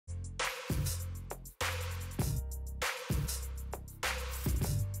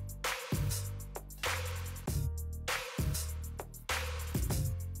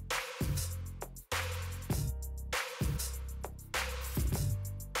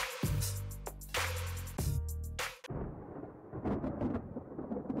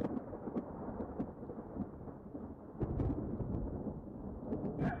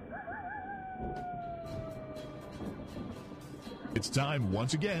It's time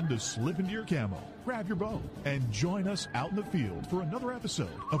once again to slip into your camo, grab your bow, and join us out in the field for another episode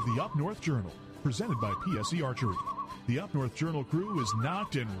of the Up North Journal, presented by PSE Archery. The Up North Journal crew is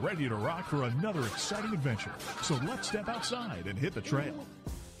knocked and ready to rock for another exciting adventure. So let's step outside and hit the trail.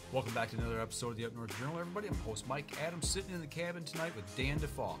 Welcome back to another episode of the Up North Journal, everybody. I'm host Mike Adams, sitting in the cabin tonight with Dan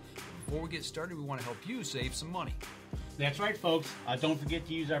DeFaw. Before we get started, we want to help you save some money. That's right, folks. Don't forget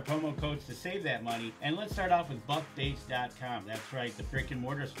to use our promo codes to save that money. And let's start off with buckbaits.com. That's right, the brick and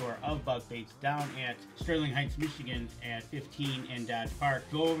mortar store of Buck Baits down at Sterling Heights, Michigan at 15 and Dodge Park.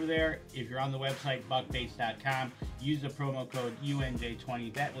 Go over there. If you're on the website, buckbaits.com, use the promo code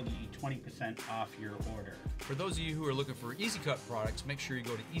UNJ20. That will get you 20% off your order. For those of you who are looking for Easy Cut products, make sure you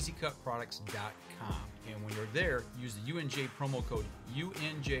go to easycutproducts.com. And when you're there, use the UNJ promo code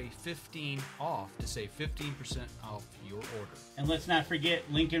UNJ15 off to save 15% off your order. And let's not forget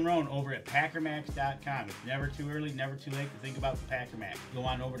Lincoln Roan over at packermax.com. It's never too early, never too late to think about the Packer Max. Go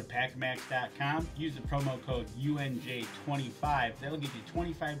on over to packermax.com, use the promo code UNJ25. That'll get you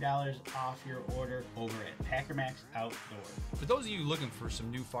 $25 off your order over at Packer Max Outdoor. For those of you looking for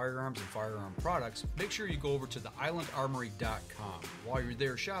some new firearms and firearm products, make sure you go over to the islandarmory.com. While you're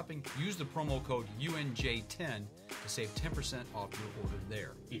there shopping, use the promo code UNJ10 to save 10% off your order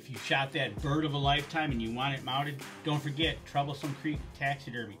there. If you shot that bird of a lifetime and you want it mounted, don't forget Troublesome Creek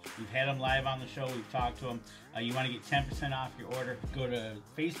Taxidermy. We've had them live on the show. We've talked to them. You want to get 10% off your order, go to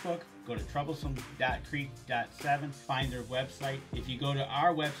Facebook, go to troublesome.creek.7, find their website. If you go to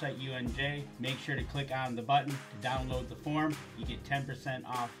our website, UNJ, make sure to click on the button to download the form. You get 10%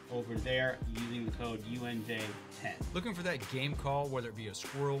 off over there using the code UNJ10. Looking for that game call, whether it be a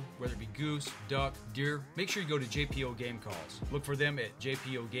squirrel, whether it be goose, duck, deer, make sure you go to JPO Game Calls. Look for them at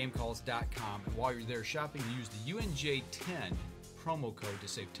jpogamecalls.com, and while you're there shopping, use the UNJ10 promo code to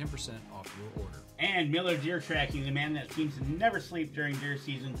save 10% off your order. And Miller Deer Tracking, the man that seems to never sleep during deer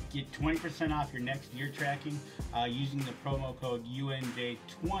season. Get 20% off your next deer tracking using the promo code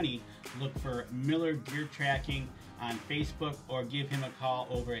UNJ20. Look for Miller Deer Tracking on Facebook or give him a call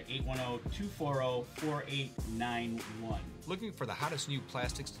over at 810-240-4891. Looking for the hottest new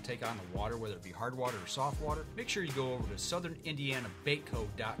plastics to take on the water, whether it be hard water or soft water? Make sure you go over to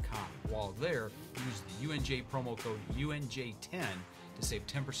southernindianabaitco.com. While there, use the UNJ promo code UNJ10 to save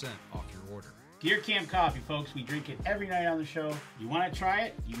 10% off your order. Deer Camp Coffee, folks. We drink it every night on the show. You want to try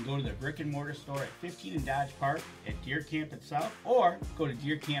it? You can go to the brick and mortar store at 15 and Dodge Park at Deer Camp itself, or go to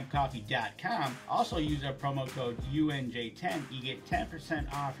deercampcoffee.com. Also use our promo code UNJ10. You get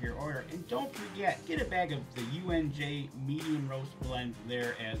 10% off your order. And don't forget, get a bag of the UNJ medium roast blend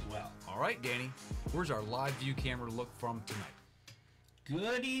there as well. All right, Danny, where's our live view camera look from tonight?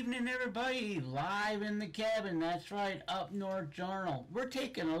 Good evening, everybody. Live in the cabin. That's right, Up North Journal. We're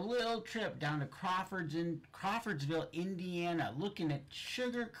taking a little trip down to Crawfordsville, Indiana, looking at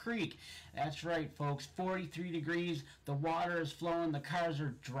Sugar Creek. That's right, folks. 43 degrees. The water is flowing. The cars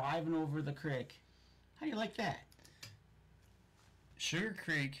are driving over the creek. How do you like that? Sugar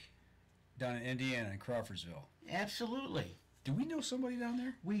Creek down in Indiana in Crawfordsville. Absolutely. Do we know somebody down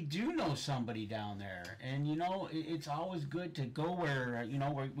there? We do know somebody down there, and you know it's always good to go where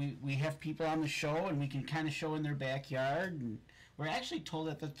where we have people on the show and we can kind of show in their backyard, and we're actually told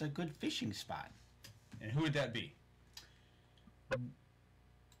that that's a good fishing spot. And who would that be?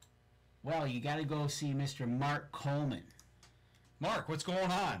 Well, you got to go see Mr. Mark Coleman. Mark, what's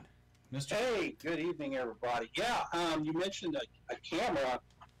going on, Mr.? Hey, good evening, everybody. Yeah, you mentioned a camera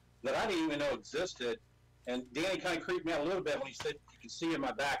that I didn't even know existed. And Danny kind of creeped me out a little bit when he said you can see in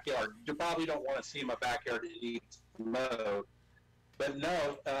my backyard. You probably don't want to see in my backyard in each mode. But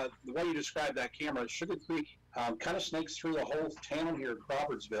no, the way you described that camera, Sugar Creek kind of snakes through the whole town here in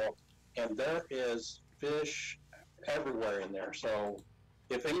Crawfordsville, and there is fish everywhere in there. So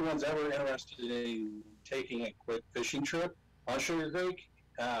if anyone's ever interested in taking a quick fishing trip on Sugar Creek,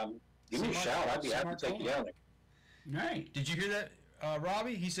 give me a shout. I'd be happy to take you down there. Right. Did you hear that,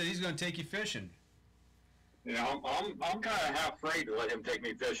 Robie? He said he's going to take you fishing. You know, I'm kind of half afraid to let him take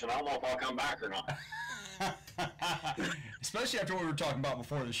me fishing. I don't know if I'll come back or not. Especially after what we were talking about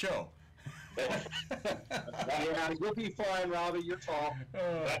before the show. Yeah, you'll be fine, Robbie. You're tall.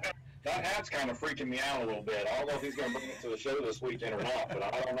 That hat's kind of freaking me out a little bit. I don't know if he's going to bring it to the show this weekend or not, but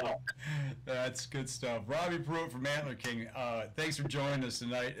I don't know. That's good stuff. Robie Pruitt from AntlerKing, thanks for joining us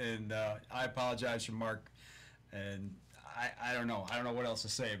tonight, and I apologize for Mark, and I don't know. I don't know what else to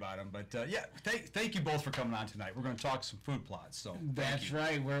say about him, but yeah, thank you both for coming on tonight. We're going to talk some food plots. So that's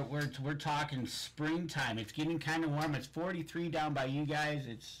right. We're talking springtime. It's getting kind of warm. It's 43 down by you guys.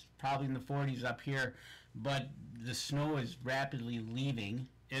 It's probably in the 40s up here, but the snow is rapidly leaving.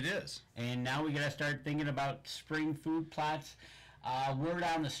 It is. And now we got to start thinking about spring food plots. Word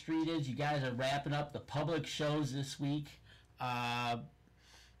on the street is you guys are wrapping up the public shows this week, and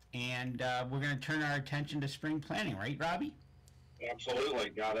we're going to turn our attention to spring planning, right, Robbie? Absolutely.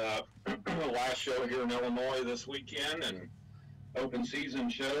 Got a last show here in Illinois this weekend and open season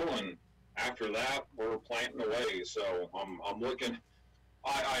show, and after that we're planting away. So I'm looking.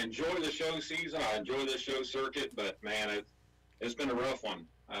 I enjoy the show season. I enjoy the show circuit, but man, it's been a rough one.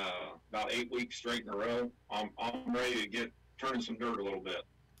 About 8 weeks straight in a row. I'm ready to get turning some dirt a little bit.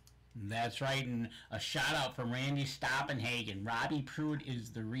 That's right, and a shout out from Randy Stoppenhagen. Robbie Pruitt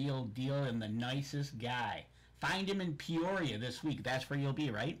is the real deal and the nicest guy. Find him in Peoria this week. That's where you'll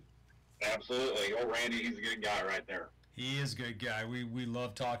be, right? Absolutely. Oh, Randy, he's a good guy right there. He is a good guy. We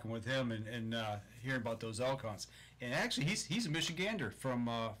love talking with him and hearing about those elk hunts. And actually, he's a Michigander from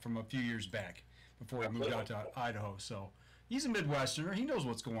a few years back before he moved out to Idaho. So he's a Midwesterner. He knows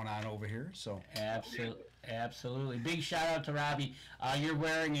what's going on over here. So absolutely. Big shout out to Robbie. You're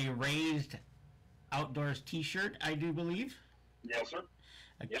wearing a Raised Outdoors T-shirt, I do believe. Yes, sir.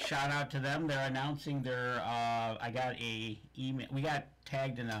 Yep. Shout out to them. They're announcing their. I got a email. We got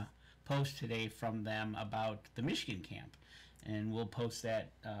tagged in a post today from them about the Michigan camp, and we'll post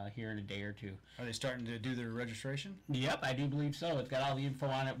that here in a day or two. Are they starting to do their registration? Yep, I do believe so. It's got all the info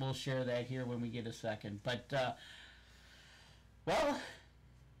on it. We'll share that here when we get a second. But well,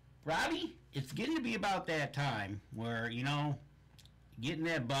 Robbie, it's getting to be about that time where getting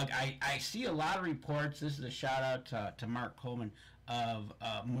that bug. I see a lot of reports. This is a shout out to Mark Coleman of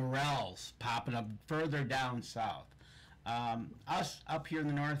morels popping up further down south. Us up here in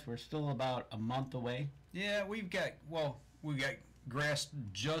the north, we're still about a month away. Yeah, we got grass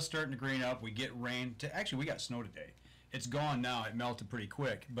just starting to green up. We get rain. Actually, we got snow today. It's gone now. It melted pretty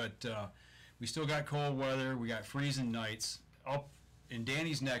quick, but we still got cold weather. We got freezing nights up in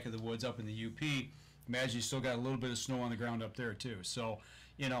Danny's neck of the woods, up in the UP. Imagine you still got a little bit of snow on the ground up there too. So,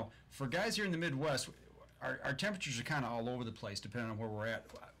 for guys here in the Midwest, our temperatures are kind of all over the place depending on where we're at.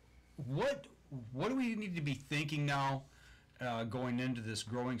 What do we need to be thinking now going into this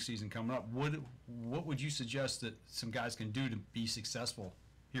growing season coming up? What would you suggest that some guys can do to be successful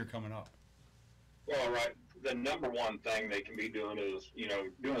here coming up? Well, right. The number one thing they can be doing is,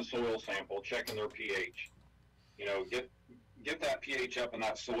 doing a soil sample, checking their pH. Get that pH up in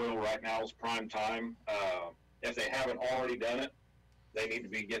that soil right now is prime time. If they haven't already done it, they need to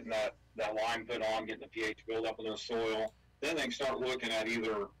be getting that line put on, getting the pH build up in their soil. Then they can start looking at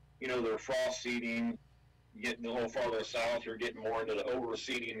either, their frost seeding, getting a little farther south. You're getting more into the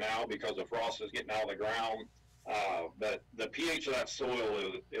overseeding now because the frost is getting out of the ground. But the pH of that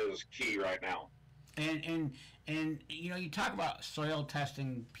soil is key right now. And you talk about soil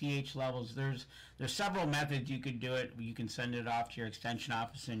testing pH levels. There's several methods you could do it. You can send it off to your extension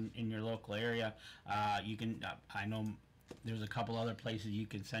office in your local area. You can. I know there's a couple other places you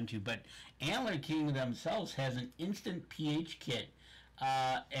can send to, but AntlerKing themselves has an instant pH kit,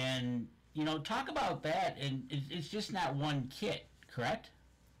 and talk about that. And it's just not one kit, correct?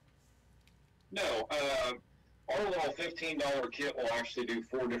 No, our little $15 kit will actually do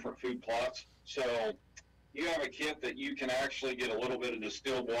 4 different food plots. So you have a kit that you can actually get a little bit of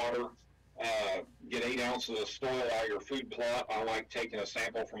distilled water, get 8 ounces of soil out of your food plot. I like taking a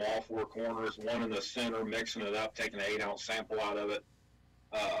sample from all 4 corners, one in the center, mixing it up, taking an 8-ounce sample out of it.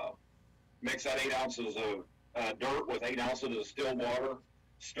 Mix that 8 ounces of dirt with 8 ounces of distilled water,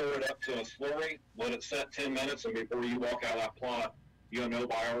 stir it up to a slurry, let it set 10 minutes, and before you walk out of that plot, you'll know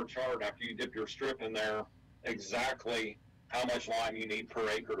by our chart after you dip your strip in there exactly how much lime you need per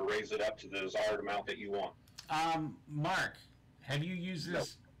acre to raise it up to the desired amount that you want. Mark, have you used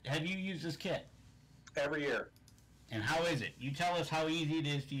this? Nope. Have you used this kit? Every year. And how is it? You tell us how easy it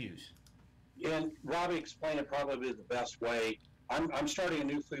is to use. And Robbie explained it probably the best way. I'm starting a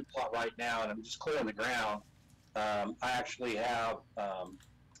new food plot right now, and I'm just clearing the ground. I actually have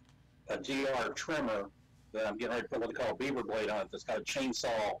a DR trimmer that I'm getting ready to put what they call a beaver blade on it. That's got a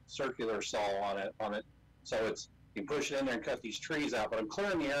chainsaw, circular saw on it. So you push it in there and cut these trees out. But I'm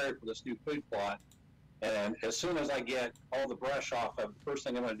clearing the area for this new food plot. And as soon as I get all the brush off of it, the first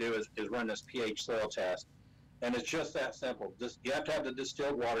thing I'm going to do is run this pH soil test. And it's just that simple. You have to have the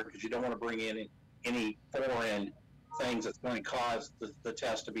distilled water because you don't want to bring in any foreign things that's going to cause the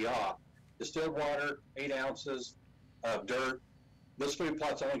test to be off. Distilled water, 8 ounces of dirt. This food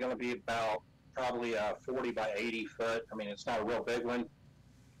plot's only going to be about probably 40 by 80 foot. I mean, it's not a real big one.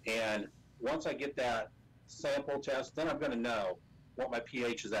 And once I get that sample test, then I'm going to know what my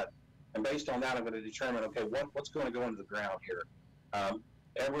pH is at. And based on that, I'm going to determine, okay, what's going to go into the ground here.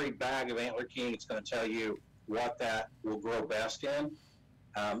 Every bag of AntlerKing, it's going to tell you what that will grow best in.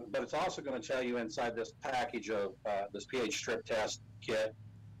 But it's also going to tell you inside this package of this pH strip test kit,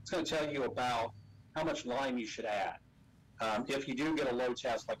 it's going to tell you about how much lime you should add. If you do get a low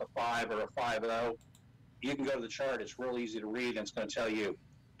test like a 5 or a 5.0, you can go to the chart. It's real easy to read, and it's going to tell you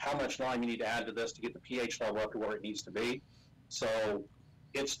how much lime you need to add to this to get the pH level up to where it needs to be. So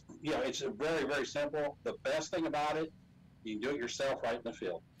it's, you know, it's very, very simple. The best thing about it, you can do it yourself right in the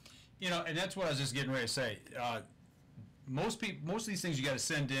field. You know, and that's what I was just getting ready to say. Most of these things you got to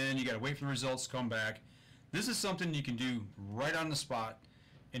send in, you got to wait for the results to come back. This is something you can do right on the spot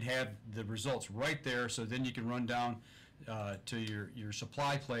and have the results right there, so then you can run down to your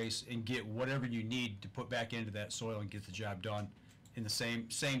supply place and get whatever you need to put back into that soil and get the job done in the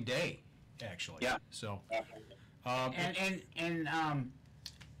same day, actually. Yeah. So,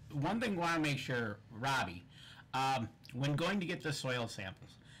 one thing I want to make sure, Robbie, when going to get the soil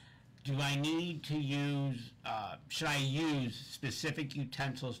samples, do I need to use, should I use specific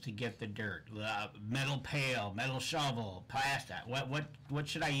utensils to get the dirt? Metal pail, metal shovel, plastic? What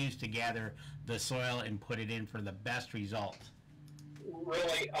should I use to gather the soil and put it in for the best result?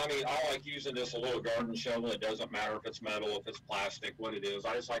 Really, I mean, I like using this a little garden shovel. It doesn't matter if it's metal, if it's plastic, what it is.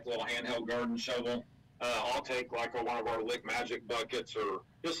 I just like a little handheld garden shovel. I'll take like one of our Lick Magic buckets or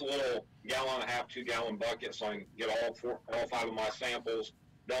just a little 1.5 gallon, 2 gallon bucket so I can get all 5 of my samples,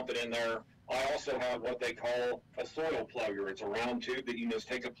 dump it in there. I also have what they call a soil plugger. It's a round tube that you can just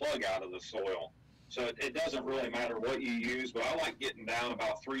take a plug out of the soil. So it doesn't really matter what you use, but I like getting down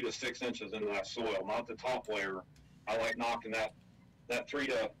about 3 to 6 inches into that soil, not the top layer. I like knocking that 3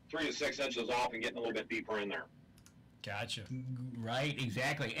 to 6 inches off and getting a little bit deeper in there. gotcha. Right,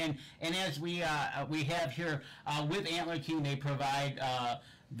 exactly. And as we have here with AntlerKing, they provide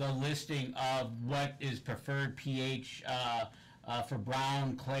the listing of what is preferred pH for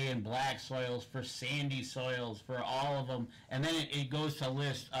brown, clay, and black soils, for sandy soils, for all of them. And then it goes to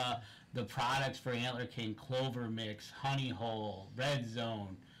list the products for AntlerKing: Clover Mix, Honey Hole, Red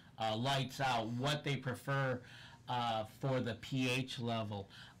Zone, Lights Out, what they prefer for the pH level.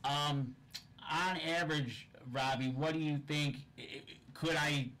 On average, Robbie, what do you think? Could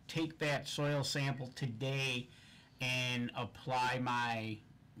I take that soil sample today and apply my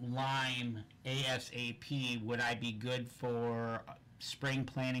lime ASAP? Would I be good for spring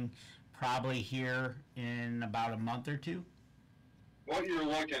planting probably here in about a month or two? What you're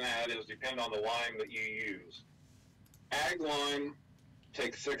looking at is depend on the lime that you use. Ag lime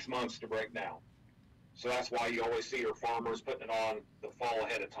takes 6 months to break down. So that's why you always see your farmers putting it on the fall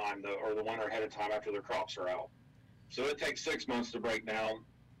ahead of time, or the winter ahead of time after their crops are out. So it takes 6 months to break down,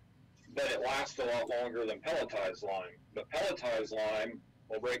 but it lasts a lot longer than pelletized lime. But pelletized lime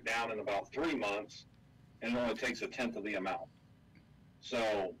will break down in about 3 months, and it only takes 1/10 of the amount.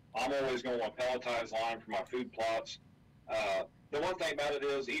 So I'm always going with pelletized lime for my food plots. The one thing about it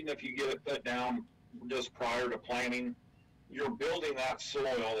is, even if you get it put down just prior to planting, you're building that soil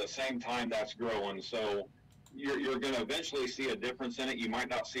at the same time that's growing. So you're going to eventually see a difference in it. You might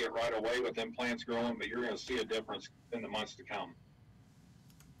not see it right away with them plants growing, but you're going to see a difference in the months to come.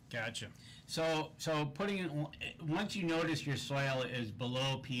 Gotcha. So putting it, once you notice your soil is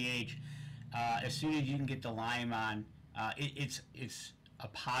below pH, as soon as you can get the lime on, it's a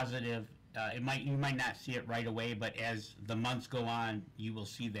positive. You might not see it right away, but as the months go on, you will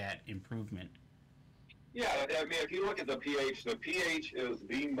see that improvement. Yeah, I mean, if you look at the pH is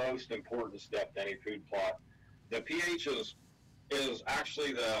the most important step to any food plot. The pH is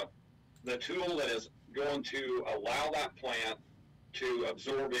actually the tool that is going to allow that plant to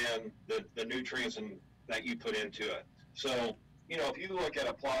absorb in the nutrients that you put into it. So, you know, if you look at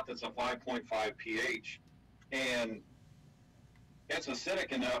a plot that's a 5.5 pH and it's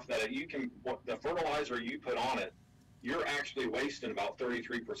acidic enough that the fertilizer you put on it, you're actually wasting about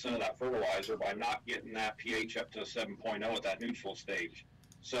 33% of that fertilizer by not getting that pH up to 7.0 at that neutral stage.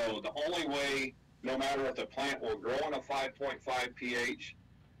 So the only way, no matter if the plant will grow in a 5.5 pH,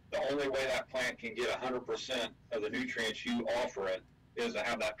 the only way that plant can get 100% of the nutrients you offer it is to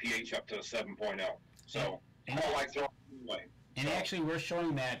have that pH up to a 7.0. So I don't like throwing it away. And actually, we're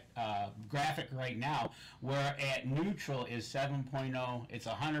showing that graphic right now, where at neutral is 7.0. It's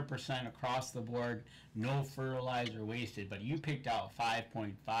 100% across the board, no fertilizer wasted. But you picked out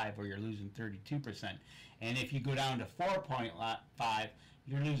 5.5, where you're losing 32%. And if you go down to 4.5,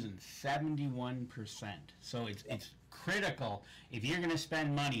 you're losing 71%. So it's critical. If you're going to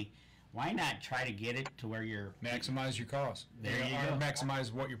spend money, why not try to get it to where you're... Maximize your cost. There you or go.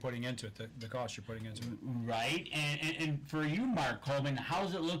 Maximize what you're putting into it, the cost you're putting into it. Right. And for you, Mark Coleman,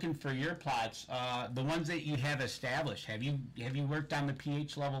 how's it looking for your plots, the ones that you have established? Have you worked on the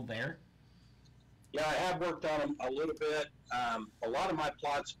pH level there? Yeah, I have worked on them a little bit. A lot of my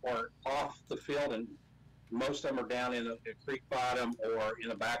plots are off the field, and most of them are down in a creek bottom or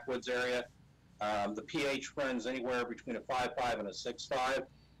in a backwoods area. The pH runs anywhere between a 5.5 and a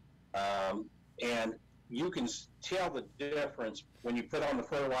 6.5. And you can tell the difference when you put on the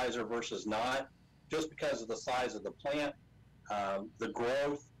fertilizer versus not, just because of the size of the plant, the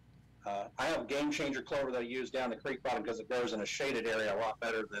growth. I have game changer clover that I use down the creek bottom because it grows in a shaded area a lot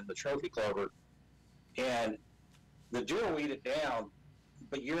better than the trophy clover. And the deer will eat it down,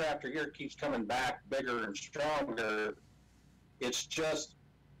 but year after year it keeps coming back bigger and stronger. It's just,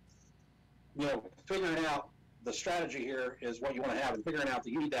 figuring out the strategy here is what you want to have, and figuring out that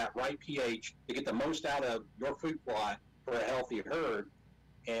you need that right pH to get the most out of your food plot for a healthy herd.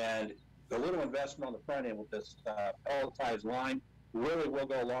 And the little investment on the front end with this pelletized lime really will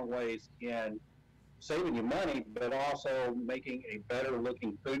go a long ways in saving you money, but also making a better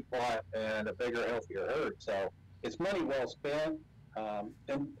looking food plot and a bigger, healthier herd. So it's money well spent. And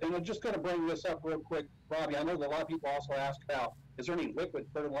I'm just going to bring this up real quick, Robbie. I know that a lot of people also ask about, is there any liquid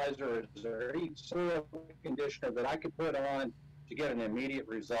fertilizer, or is there any soil conditioner that I could put on to get an immediate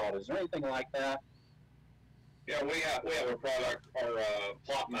result? Is there anything like that? Yeah, we have a product, our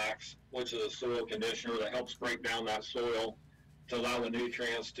Plot Max, which is a soil conditioner that helps break down that soil to allow the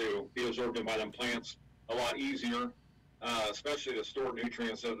nutrients to be absorbed by them plants a lot easier, especially the stored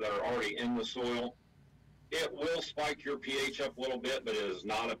nutrients that are already in the soil. It will spike your pH up a little bit, but it is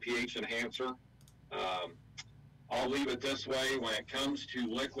not a pH enhancer. I'll leave it this way. When it comes to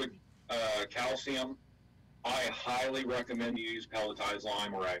liquid calcium, I highly recommend you use pelletized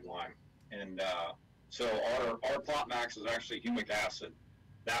lime or ag lime. And so our Plot Max is actually humic acid.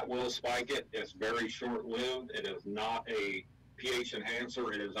 That will spike it. It's very short-lived. It is not a pH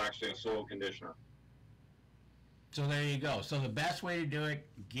enhancer. It is actually a soil conditioner. So there you go. So the best way to do it,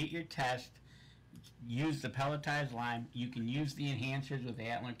 get your test, use the pelletized lime. You can use the enhancers with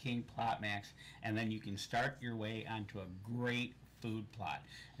AntlerKing Plot Max, and then you can start your way onto a great food plot.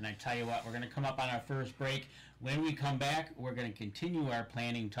 And I tell you what, we're going to come up on our first break. When we come back, we're going to continue our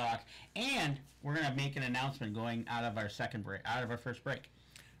planning talk, and we're going to make an announcement going out of our first break.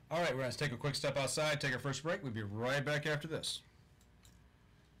 All right, we're going to take a quick step outside, take our first break. We'll be right back after this.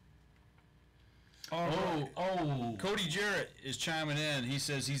 Cody Jarrett is chiming in. He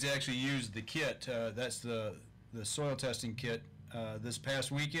says he's actually used the kit. That's the soil testing kit this past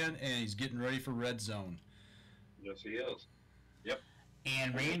weekend, and he's getting ready for Red Zone. Yes, he is. Yep.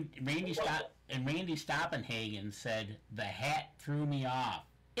 And Randy Stoppenhagen said the hat threw me off.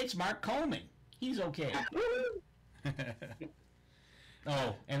 It's Mark Coleman. He's okay.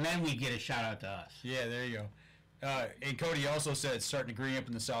 Oh, and then we get a shout out to us. Yeah, there you go. And Cody also said it's starting to green up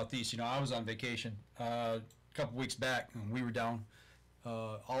in the southeast. I was on vacation a couple weeks back, and we were down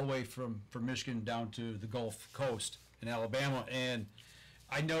all the way from Michigan down to the Gulf Coast in Alabama, and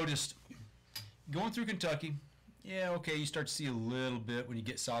I noticed going through Kentucky, you start to see a little bit when you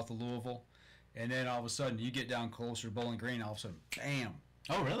get south of Louisville, and then all of a sudden you get down closer to Bowling Green, all of a sudden, bam.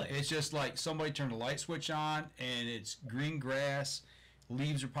 Oh, really? It's just like somebody turned a light switch on, and it's green grass.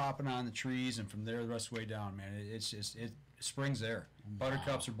 Leaves are popping on the trees, and from there the rest of the way down, man, spring's there.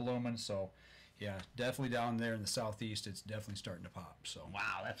 Buttercups are blooming, so yeah, definitely down there in the southeast, it's definitely starting to pop. So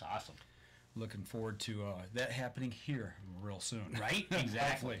wow, that's awesome. Looking forward to that happening here real soon. Right?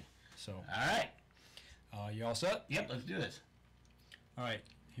 Exactly. So all right, you all set? Yep, let's do this. All right,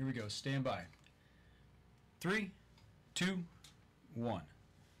 here we go. Stand by. 3, 2, 1.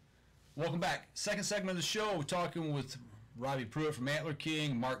 Welcome back. Second segment of the show. We're talking with Robie Pruitt from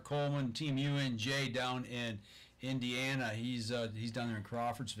AntlerKing, Mark Coleman, Team UNJ down in Indiana. He's down there in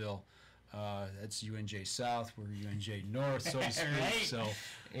Crawfordsville. That's UNJ South. We're UNJ North, so to speak. Right. So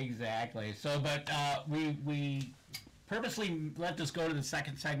exactly. So, but we purposely let this go to the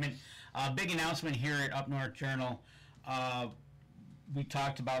second segment. Big announcement here at Up North Journal. We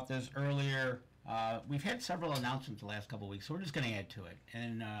talked about this earlier. We've had several announcements the last couple of weeks, so we're just going to add to it.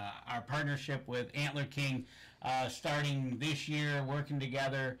 And our partnership with AntlerKing, starting this year, working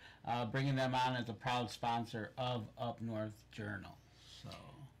together, bringing them on as a proud sponsor of Up North Journal. So,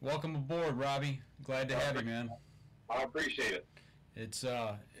 welcome aboard, Robbie. Glad to have you, man. I appreciate it. It's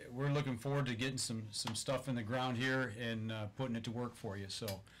we're looking forward to getting some stuff in the ground here and putting it to work for you. So,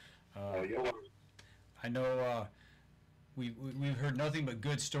 I know. We've heard nothing but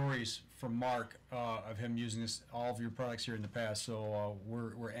good stories from Mark of him using all of your products here in the past. So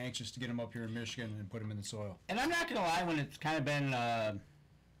we're anxious to get him up here in Michigan and put him in the soil. And I'm not going to lie, when it's kind of been a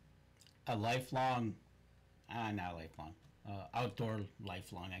lifelong, not lifelong, outdoor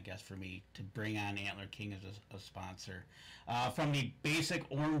lifelong, I guess, for me to bring on AntlerKing as a sponsor. From the basic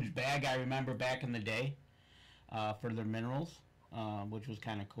orange bag I remember back in the day for their minerals, which was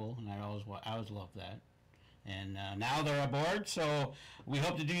kind of cool, and I always loved that. And now they're aboard, so we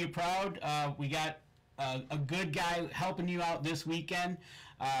hope to do you proud. We got a good guy helping you out this weekend.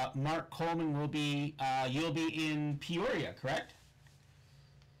 Mark Coleman will be, you'll be in Peoria, correct?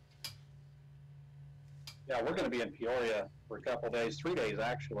 Yeah, we're going to be in Peoria for a couple of days, 3 days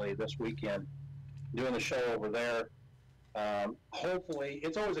actually, this weekend, doing the show over there. Hopefully,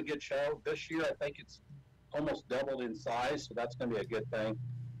 it's always a good show. This year, I think it's almost doubled in size, so that's going to be a good thing.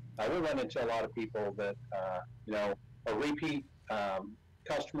 We run into a lot of people that, are repeat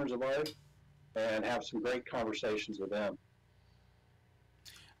customers of ours and have some great conversations with them.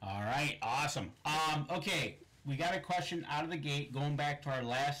 All right, awesome. Okay, we got a question out of the gate going back to our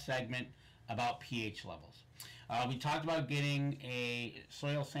last segment about pH levels. We talked about getting a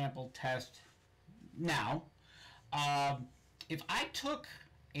soil sample test now. If I took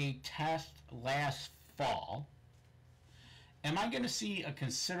a test last fall, am I going to see a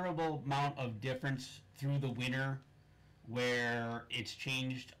considerable amount of difference through the winter where it's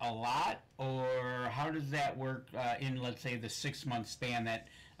changed a lot, or how does that work in, let's say, the 6-month span that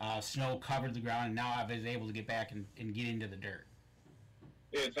snow covered the ground and now I was able to get back and get into the dirt?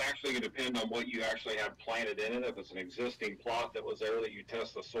 It's actually going to depend on what you actually have planted in it. If it's an existing plot that was there that you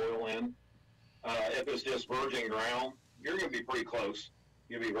test the soil in, if it's just virgin ground, you're going to be pretty close.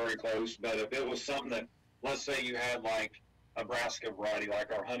 You'll be very close. But if it was something that, let's say you had like a brassica variety,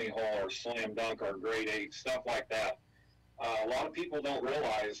 like our Honey Hole or Slam Dunk or Grade 8, stuff like that, a lot of people don't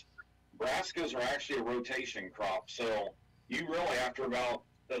realize brassicas are actually a rotation crop. So you really, after about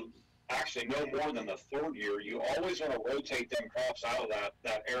actually no more than the third year, you always want to rotate them crops out of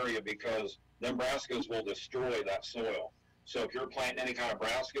that area, because them brassicas will destroy that soil. So if you're planting any kind of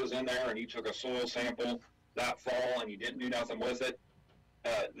brassicas in there and you took a soil sample that fall and you didn't do nothing with it,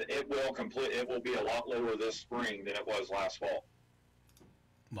 it will be a lot lower this spring than it was last fall.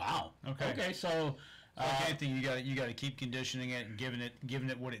 Wow. Okay. So anything, you got to keep conditioning it and giving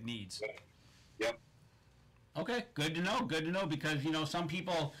it what it needs. Yep. Okay, good to know, because some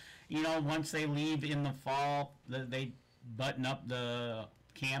people, once they leave in the fall, they button up the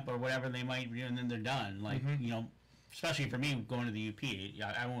camp or whatever they might do, and then they're done. Like, especially for me going to the UP,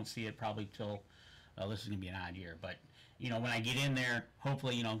 I won't see it probably till this is gonna be an odd year, but when I get in there,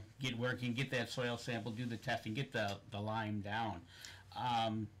 hopefully get working, get that soil sample, do the testing, get the lime down.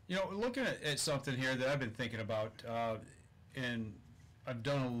 Looking at something here that I've been thinking about, and I've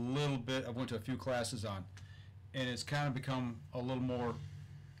done a little bit. I went to a few classes on, and it's kind of become a little more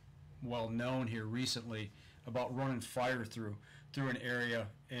well known here recently about running fire through an area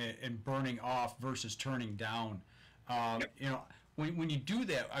and burning off versus turning down. When you do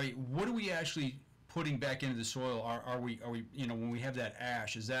that, what are we actually putting back into the soil? Are we when we have that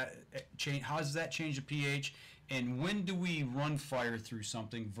ash, is that change? How does that change the pH? And when do we run fire through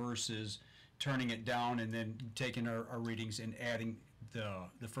something versus turning it down and then taking our readings and adding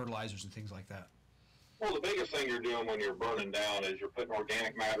the fertilizers and things like that? Well, the biggest thing you're doing when you're burning down is you're putting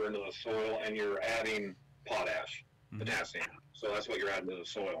organic matter into the soil and you're adding potash, potassium. So that's what you're adding to the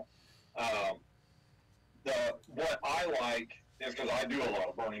soil. What I like is, because I do a lot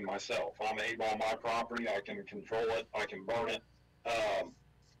of burning myself. I'm able on my property. I can control it. I can burn it.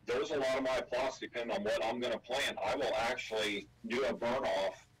 There's a lot of my plots, depending on what I'm going to plant, I will actually do a burn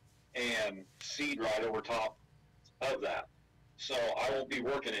off and seed right over top of that. So I won't be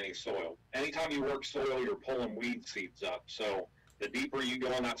working any soil. Anytime you work soil, you're pulling weed seeds up. So the deeper you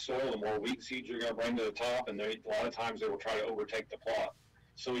go in that soil, the more weed seeds you're going to bring to the top, and a lot of times they will try to overtake the plot.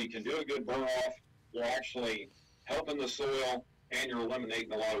 So you can do a good burn off. You're actually helping the soil, and you're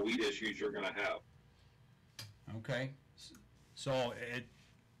eliminating a lot of weed issues you're going to have. Okay. So it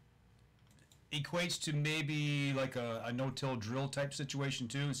equates to maybe like a no-till drill type situation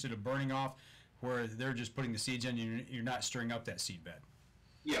too, instead of burning off, where they're just putting the seeds in, you're not stirring up that seed bed.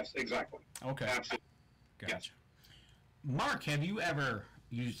 Yes, exactly. Okay. Absolutely. Gotcha. Yes. Mark, have you ever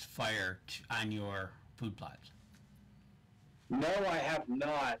used fire on your food plots? No, I have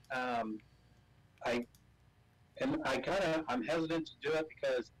not. I'm hesitant to do it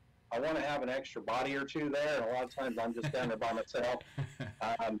because I want to have an extra body or two there, and a lot of times I'm just down there by myself.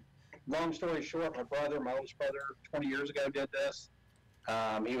 Long story short, my oldest brother, 20 years ago did this.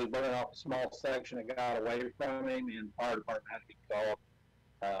 He was burning off a small section and got away from him, and the fire department had to be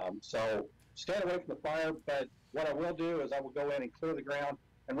called. So stay away from the fire, but what I will do is I will go in and clear the ground.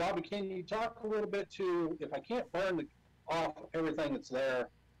 And Robie, can you talk a little bit to, if I can't burn off everything that's there,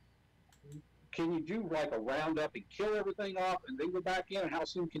 can you do like a roundup and kill everything off and then go back in? And how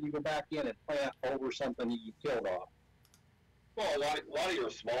soon can you go back in and plant over something that you killed off? Well, a lot of your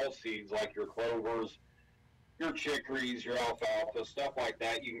small seeds, like your clovers, your chicories, your alfalfa, stuff like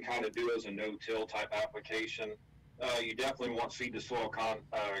that, you can kind of do as a no-till type application. You definitely want seed to soil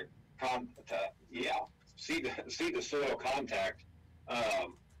seed to soil contact.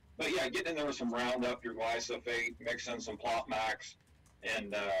 But yeah, getting in there with some Roundup, your glyphosate, mix in some Plot Max,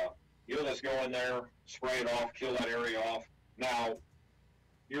 and you'll just go in there, spray it off, kill that area off. Now,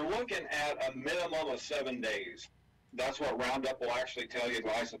 you're looking at a minimum of 7 days. That's what Roundup will actually tell you,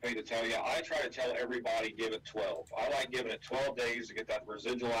 glyphosate to tell you. I try to tell everybody give it 12. I like giving it 12 days to get that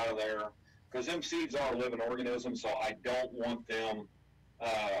residual out of there, because them seeds are a living organism, so I don't want them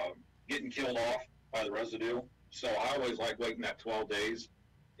getting killed off by the residue. So I always like waiting that 12 days,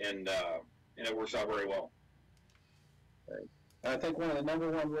 and it works out very well. Right. I think one of the number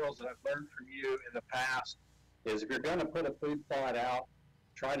one rules that I've learned from you in the past is if you're going to put a food plot out,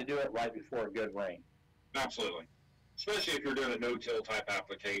 try to do it right before a good rain. Absolutely. Especially if you're doing a no-till type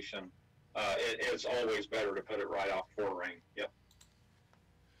application, it's always better to put it right off before rain. Yep.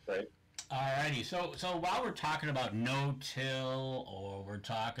 Right. Alrighty, so while we're talking about no-till, or we're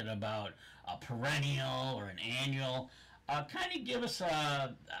talking about a perennial or an annual, kind of give us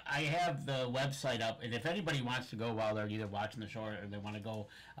I have the website up, and if anybody wants to go while they're either watching the show or they want to go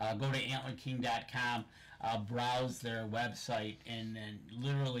to AntlerKing.com, browse their website, and then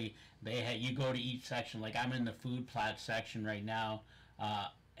literally you go to each section. Like I'm in the food plot section right now,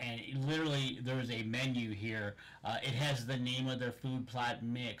 and literally there's a menu here. It has the name of their food plot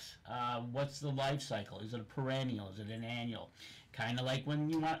mix. What's the life cycle? Is it a perennial? Is it an annual? Kind of like when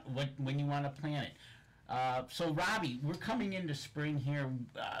you want to plant it. So Robbie, we're coming into spring here.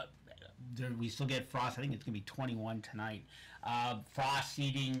 We still get frost. I think it's going to be 21 tonight. Frost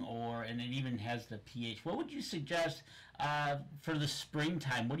seeding, and it even has the pH. What would you suggest for the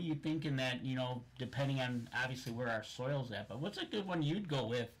springtime? What are you thinking that, depending on obviously where our soil's at, but what's a good one you'd go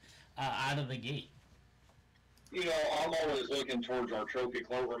with out of the gate? I'm always looking towards our trophy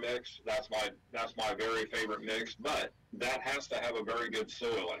clover mix. That's my very favorite mix, but that has to have a very good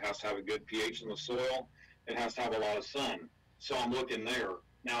soil. It has to have a good pH in the soil. It has to have a lot of sun. So I'm looking there.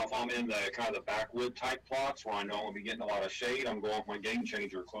 Now, if I'm in the kind of the backwood type plots where I know I'll be getting a lot of shade, I'm going with my Game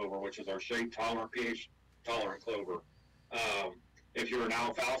Changer clover, which is our shade tolerant, pH tolerant clover. If you're an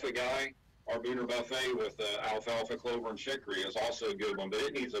alfalfa guy, our Booner Buffet with alfalfa, clover, and chicory is also a good one, but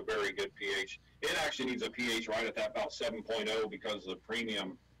it needs a very good pH. It actually needs a pH right at that about 7.0 because of the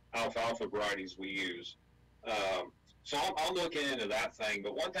premium alfalfa varieties we use. So I'm looking into that thing.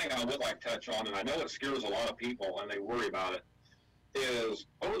 But one thing I would like to touch on, and I know it scares a lot of people and they worry about it, is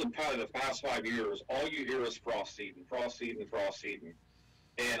over the past 5 years, all you hear is frost seeding, frost seeding, frost seeding.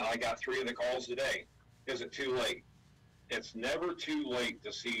 And I got 3 of the calls today. Is it too late? It's never too late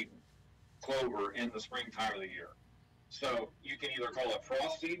to seed clover in the springtime of the year. So you can either call it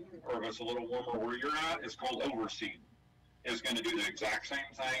frost seeding, or if it's a little warmer where you're at, it's called overseeding. It's going to do the exact same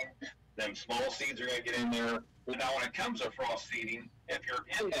thing. Them small seeds are going to get in there. But now when it comes to frost seeding, if you're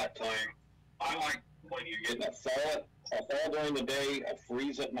in that time, I like when you get a fall during the day, a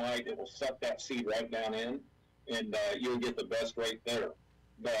freeze at night, it will suck that seed right down in, and you'll get the best rate there.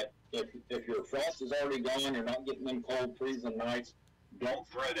 But if your frost is already gone, you're not getting them cold, freezing nights, don't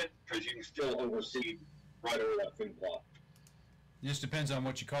thread it, because you can still overseed right over that food plot. It just depends on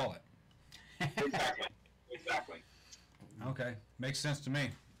what you call it. Exactly. Okay, makes sense to me.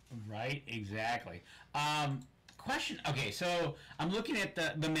 Right, exactly. Question. Okay, so I'm looking at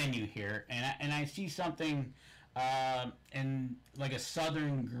the menu here, and I see something in like a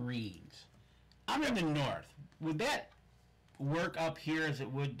southern greens. I'm in the north. Would that work up here as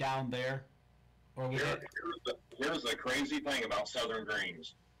it would down there? Or would here's the crazy thing about southern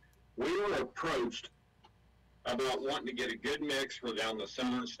greens. We were approached about wanting to get a good mix for down the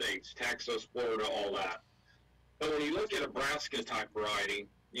southern states, Texas, Florida, all that. But when you look at a Nebraska type variety,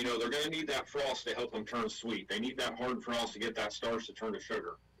 they're going to need that frost to help them turn sweet. They need that hard frost to get that starch to turn to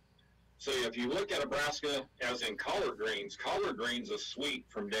sugar. So if you look at Nebraska as in collard greens is sweet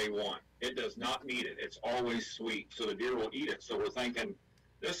from day one. It does not need it. It's always sweet, so the deer will eat it. So we're thinking,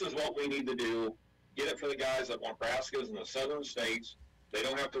 this is what we need to do. Get it for the guys that want Nebraskas in the southern states. They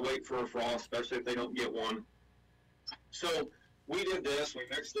don't have to wait for a frost, especially if they don't get one. So we did this. We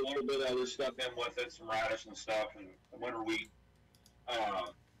mixed a little bit of other stuff in with it, some radish and stuff, and winter wheat,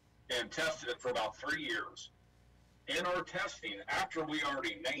 and tested it for about 3 years. In our testing, after we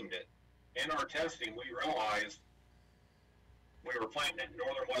already named it, in our testing, we realized we were planting it in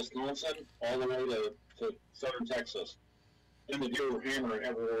northern Wisconsin all the way to southern Texas. And the deer were hammering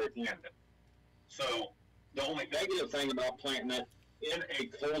everywhere at the end. So the only negative thing about planting it in a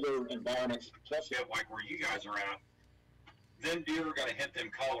colder environment, especially like where you guys are at, then deer are going to hit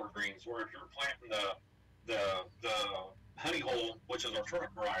them collard greens. Where if you're planting the honey hole, which is our Pruitt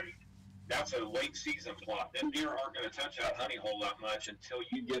variety, that's a late season plot. Then deer aren't going to touch that honey hole that much until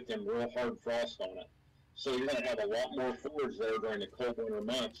you get them real hard frost on it. So you're going to have a lot more forage there during the cold winter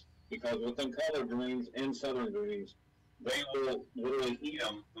months, because with them collard greens and southern greens, they will literally eat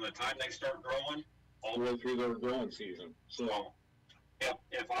them from the time they start growing all the way through their growing season. So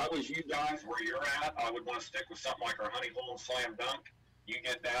if I was you guys where you're at, I would want to stick with something like our honey hole and slam dunk. You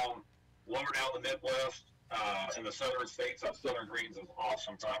get down, lower down the Midwest, in the southern states, that southern greens is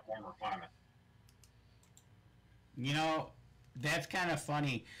awesome for that warmer climate. You know, that's kind of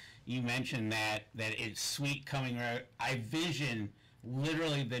funny. You mentioned that it's sweet coming right. I vision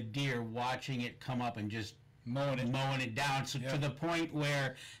literally the deer watching it come up and just mowing it down. So to the point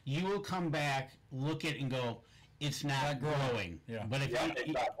where you will come back, look at it, and go, it's not growing. Yeah. But if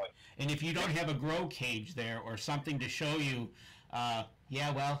if you don't have a grow cage there or something to show you,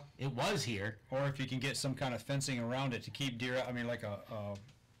 well, it was here. Or if you can get some kind of fencing around it to keep deer out. I mean, like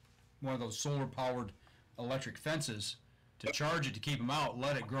one of those solar-powered electric fences to charge it to keep them out,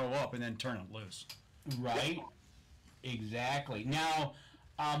 let it grow up, and then turn it loose. Right. Exactly. Now,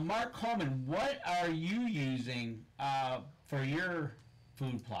 Mark Coleman, what are you using for your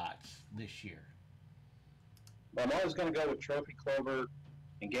food plots this year? Well, I'm always going to go with trophy clover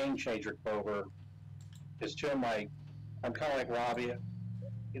and game changer clover. It's two of my, I'm kind of like Robie.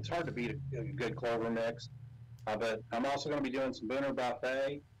 It's hard to beat a good clover mix. But I'm also going to be doing some Booner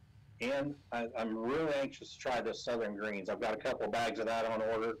Buffet, and I'm really anxious to try the Southern Greens. I've got a couple of bags of that on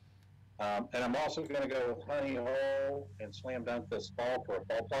order. And I'm also going to go with Honey Hole and Slam Dunk this fall for a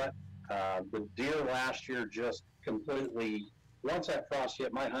fall plot. The deer last year just completely, once that frost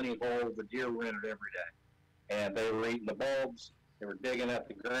hit my Honey Hole, the deer were in it every day. And they were eating the bulbs, they were digging up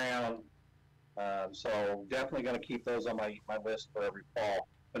the ground. So definitely going to keep those on my list for every fall.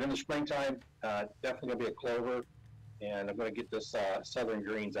 But in the springtime, definitely going to be a clover. And I'm going to get this Southern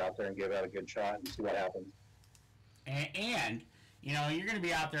Greens out there and give that a good shot and see what happens. And you know, you're going to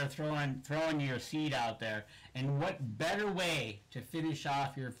be out there throwing your seed out there. And what better way to finish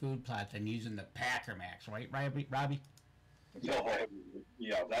off your food plot than using the Packer Max, right, Robie?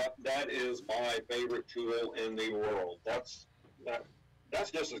 Yeah, that is my favorite tool in the world. That's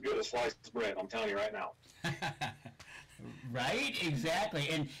just as good as sliced bread, I'm telling you right now. Right, exactly.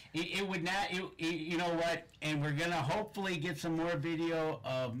 And it would not, you know what, and we're going to hopefully get some more video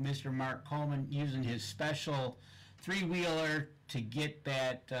of Mr. Mark Coleman using his special three-wheeler to get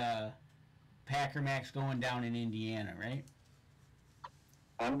that Packer Max going down in Indiana, right?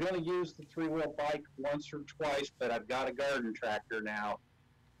 I'm going to use the three-wheel bike once or twice, but I've got a garden tractor now,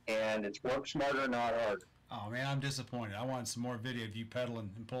 and it's work smarter, not harder. Oh, man, I'm disappointed. I want some more video of you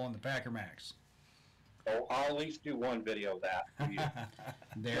pedaling and pulling the Packer Max. So I'll at least do one video of that for you.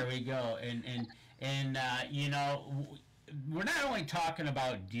 There we go. And you know, we're not only talking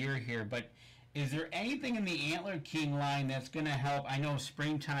about deer here, but is there anything in the AntlerKing line that's going to help? I know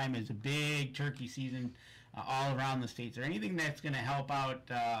springtime is a big turkey season all around the states. Is there anything that's going to help out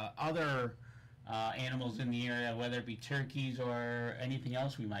other animals in the area, whether it be turkeys or anything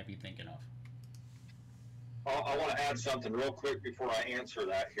else we might be thinking of? I want to add something real quick before I answer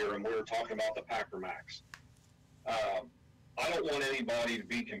that here, and we were talking about the Packer Max. I don't want anybody to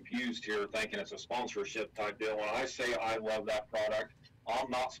be confused here thinking it's a sponsorship type deal. When I say I love that product, I'm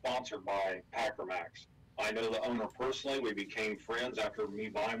not sponsored by Packer Max. I know the owner personally. We became friends after me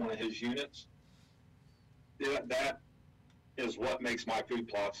buying one of his units. That is what makes my food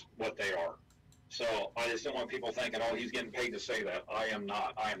plots what they are. So I just don't want people thinking, oh, he's getting paid to say that. I am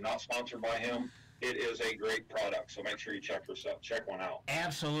not. I am not sponsored by him. It is a great product, so make sure you check one out.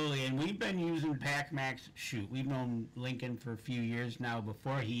 Absolutely, and we've been using Pack Max. We've known Lincoln for a few years now,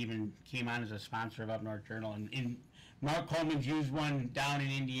 before he even came on as a sponsor of Up North Journal. And Mark Coleman's used one down in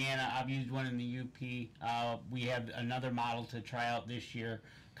Indiana. I've used one in the UP. We have another model to try out this year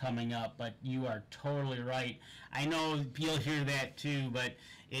coming up, but you are totally right. I know you'll hear that too, but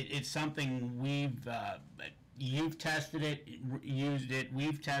it's something you've tested it, used it.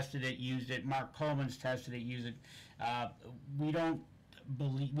 We've tested it, used it. Mark Coleman's tested it, used it. We don't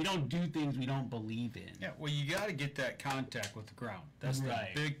do things we don't believe in. Yeah, well, you got to get that contact with the ground. That's right.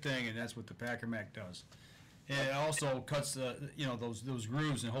 The big thing, and that's what the Packer Mac does. And it also cuts those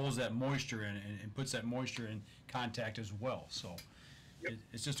grooves and holds that moisture in, and puts that moisture in contact as well. So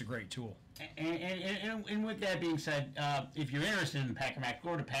it's just a great tool. And with that being said, if you're interested in the Packer Max,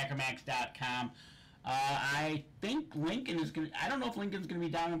 go to packermax.com. I think Lincoln is going to, I don't know if Lincoln's going to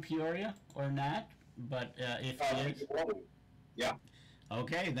be down in Peoria or not, but if he is. Yeah.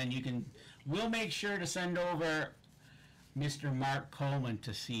 Okay, then we'll make sure to send over Mr. Mark Coleman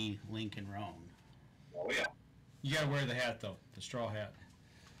to see Lincoln Roan. Oh, yeah. You got to wear the hat, though, the straw hat.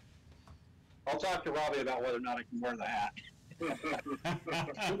 I'll talk to Robie about whether or not I can wear the hat. You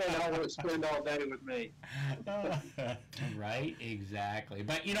may not want to spend all day with me. Right, exactly.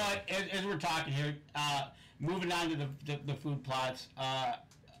 But, you know, as we're talking here, moving on to the food plots,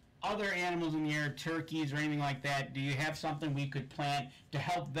 other animals in the air, turkeys or anything like that, do you have something we could plant to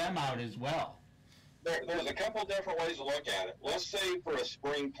help them out as well? There's a couple different ways to look at it. Let's say for a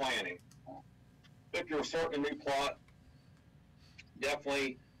spring planting, if you're starting a new plot,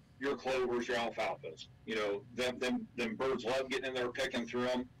 definitely your clovers, your alfalfas. You know, them birds love getting in there picking through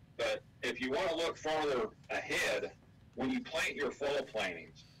them. But if you want to look farther ahead, when you plant your fall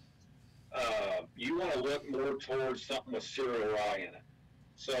plantings, you want to look more towards something with cereal rye in it.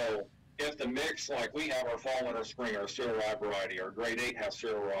 So if the mix, like we have our fall, winter, spring, our cereal rye variety, our grade 8 has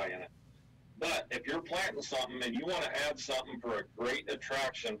cereal rye in it. But if you're planting something and you want to add something for a great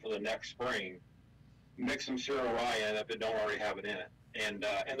attraction for the next spring, mix some cereal rye in if it don't already have it in it. And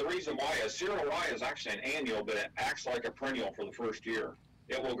the reason why is cereal rye is actually an annual, but it acts like a perennial for the first year.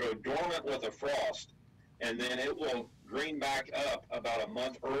 It will go dormant with a frost, and then it will green back up about a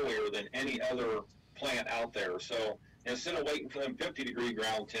month earlier than any other plant out there. So instead of waiting for them 50-degree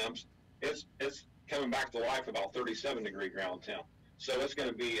ground temps, it's coming back to life about 37-degree ground temp. So it's going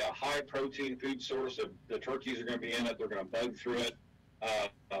to be a high-protein food source. The turkeys are going to be in it. They're going to bug through it.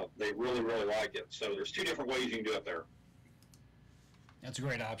 They really, really like it. So there's two different ways you can do it there. That's a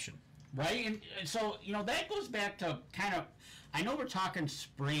great option. Right, and so, you know, that goes back to kind of, I know we're talking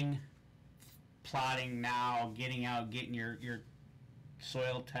spring plotting now, getting out, getting your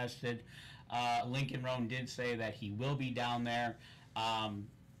soil tested. Lincoln Roan did say that he will be down there.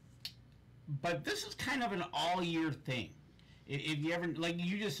 But this is kind of an all-year thing. If you ever, like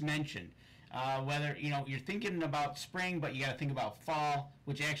you just mentioned, whether, you know, you're thinking about spring, but you got to think about fall,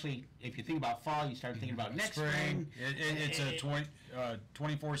 which actually, if you think about fall, you start thinking about next spring. It's a 24/7,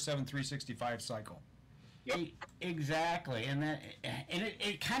 365 cycle. Yep. Exactly. And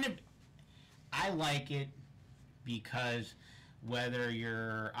it kind of, I like it because whether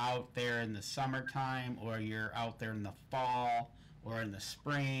you're out there in the summertime or you're out there in the fall or in the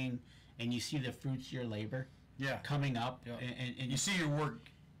spring and you see the fruits of your labor coming up. Yeah. And you see your work,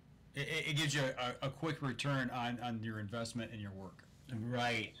 it gives you a quick return on your investment and your work.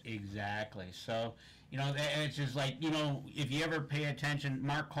 Right, exactly. So, you know, it's just like, you know, if you ever pay attention,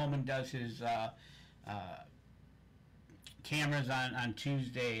 Mark Coleman does his cameras on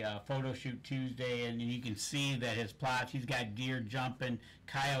Tuesday, photo shoot Tuesday, and you can see that his plots, he's got deer jumping,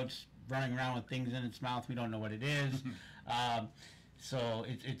 coyotes running around with things in its mouth. We don't know what it is. So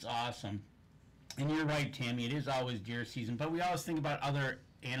it's awesome. And you're right, Tammy, it is always deer season, but we always think about other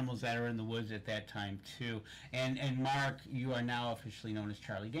animals that are in the woods at that time too. And Mark, you are now officially known as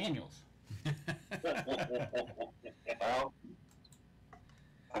Charlie Daniels. Well,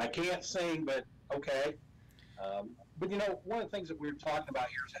 I can't sing, but okay. But you know, one of the things that we were talking about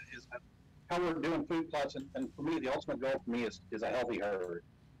here is how we're doing food plots, and for me, the ultimate goal for me is a healthy herd,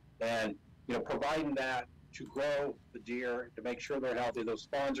 and you know, providing that to grow the deer, to make sure they're healthy. Those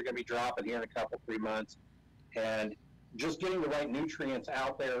spawns are going to be dropping here in a couple, 3 months, and just getting the right nutrients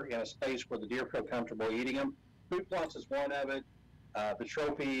out there in a space where the deer feel comfortable eating them. Food plots is one of it. The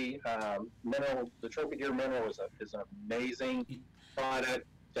trophy mineral, the trophy deer mineral is an amazing product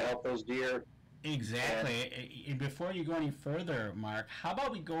to help those deer. Exactly. And before you go any further, Mark, how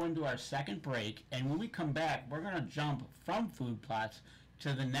about we go into our second break, and when we come back, we're going to jump from food plots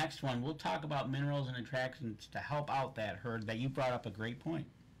to the next one. We'll talk about minerals and attractions to help out that herd. That you brought up a great point.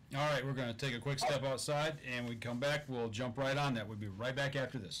 All right, we're going to take a quick step outside, and we come back, we'll jump right on that. We'll be right back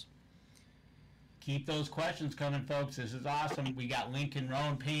after this. Keep those questions coming, folks. This is awesome. We got Lincoln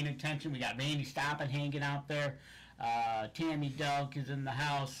Roan paying attention. We got Randy Stoppin hanging out there. Tammy Delk is in the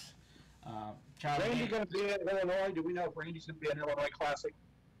house. Randy going to be in Illinois? Do we know if Randy's going to be in Illinois Classic?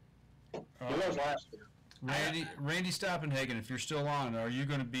 He was last year. Randy Stoppenhagen, if you're still on, are you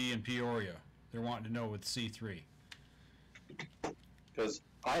going to be in Peoria? They're wanting to know with C3. Because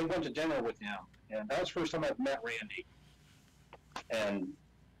I went to dinner with him, and that was the first time I've met Randy. And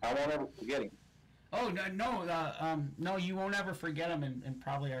I won't ever forget him. Oh, no, you won't ever forget him, and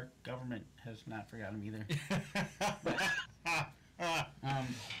probably our government has not forgotten him either.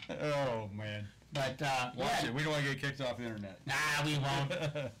 Oh, man. But, watch it. We don't want to get kicked off the internet. Nah, we won't.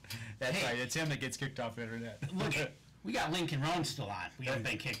 That's right. It's him that gets kicked off the internet. We got Lincoln Roan still on. We haven't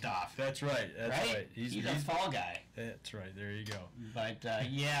been kicked off. That's right. That's right. He's a fall guy. That's right. There you go. But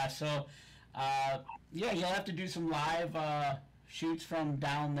yeah, so yeah, you'll have to do some live shoots from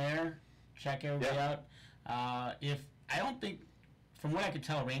down there. Check everybody out. If I don't think, from what I could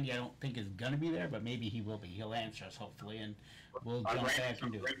tell, Randy, I don't think is gonna be there, but maybe he will be. He'll answer us hopefully, and we'll jump back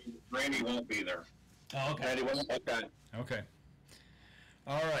into it. Randy won't be there. Oh, okay. Randy won't. Okay. Okay.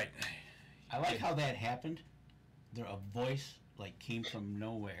 All right. I like how that happened. A voice like came from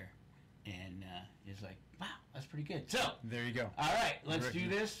nowhere, and is like, wow, that's pretty good. So There you go. all right, let's do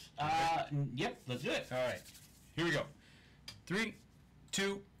this. Yep, let's do it. All right. Here we go. 3,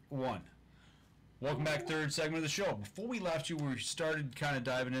 2, 1. Welcome back, third segment of the show. Before we left you, we started kind of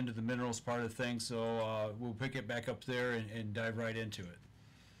diving into the minerals part of the thing, so we'll pick it back up there and dive right into it.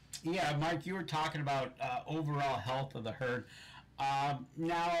 Yeah, Mark, you were talking about overall health of the herd.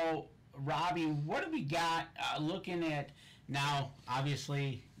 Now, Robbie, what do we got looking at now?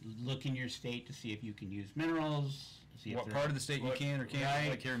 Obviously, look in your state to see if you can use minerals. See What part of the state you can or can't, right,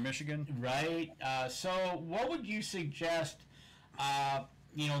 like here in Michigan? Right. So what would you suggest,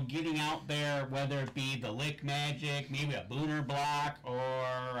 getting out there, whether it be the Lick Magic, maybe a Booner Block, or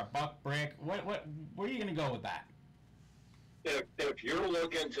a Buck Brick? Where are you going to go with that? If you're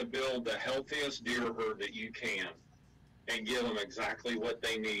looking to build the healthiest deer herd that you can and give them exactly what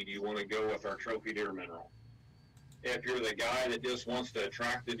they need, you want to go with our trophy deer mineral. If you're the guy that just wants to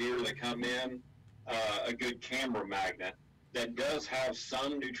attract the deer that come in, a good camera magnet that does have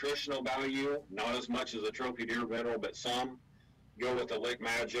some nutritional value, not as much as a trophy deer mineral, but some, go with the Lick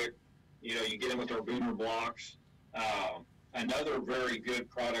Magic. You get them with our Booner blocks. Another very good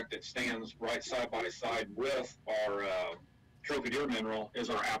product that stands right side by side with our trophy deer mineral is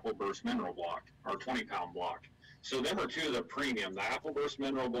our Apple Burst mineral block, our 20-pound block. So them are two of the premium. The Apple Burst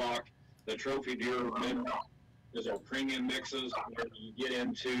mineral block, the trophy deer mineral is our premium mixes, where you get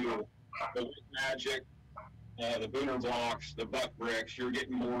into the Lick Magic, the Booner blocks, the Buck bricks. You're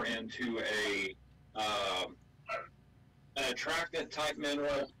getting more into an attractant type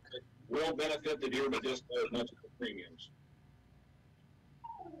mineral that will benefit the deer, but just as much as the premiums.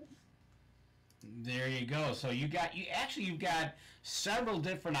 There you go. So you've got several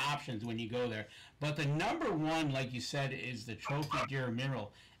different options when you go there. But the number one, like you said, is the trophy deer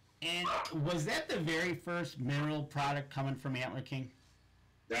mineral. And was that the very first mineral product coming from AntlerKing?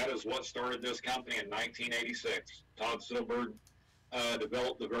 That is what started this company in 1986. Todd Silberg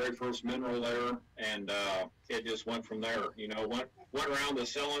developed the very first mineral there, and it just went from there. Went around to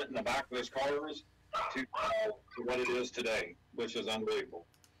selling it in the back of his cars to what it is today, which is unbelievable.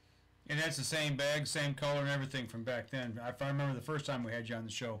 And that's the same bag, same color, and everything from back then. If I remember the first time we had you on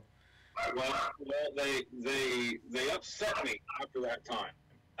the show. Well, they upset me after that time.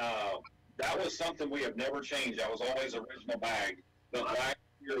 That was something we have never changed. That was always original bag. But last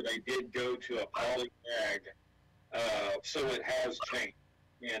year they did go to a poly bag, so it has changed,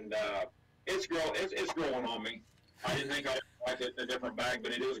 and it's growing on me. I didn't think I'd like it in a different bag,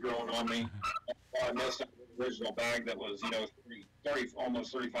 but it is growing on me. I missed the original bag that was 30,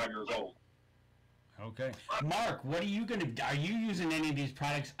 almost 35 years old. Okay. Mark, are you using any of these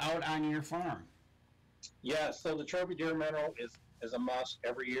products out on your farm? Yeah, so the trophy deer mineral is a must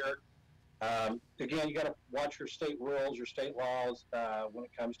every year. Again, you got to watch your state rules, your state laws when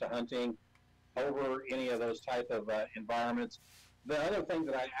it comes to hunting over any of those type of environments. The other thing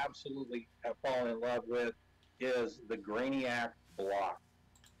that I absolutely have fallen in love with is the Grainiac block.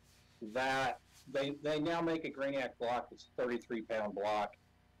 That they now make a Grainiac block that's a 33-pound block,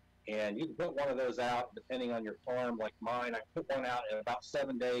 and you can put one of those out depending on your farm. Like mine, I put one out in about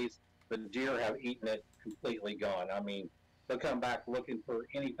 7 days. The deer have eaten it completely gone. I mean, they'll come back looking for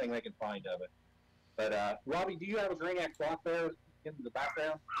anything they can find of it. But Robbie, do you have a Grainiac block there in the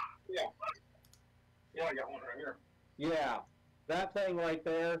background? Yeah. Yeah, I got one right here. Yeah, that thing right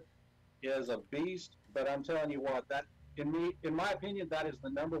there is a beast. But I'm telling you what, that in my opinion, that is the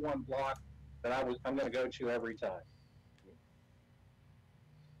number one block that I'm going to go to every time.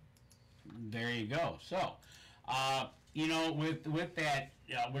 There you go. So, with that,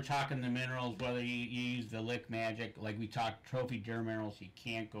 we're talking the minerals. Whether you use the Lick Magic, like we talked, trophy deer minerals, you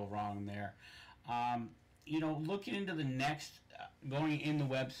can't go wrong there. Looking into the next, going in the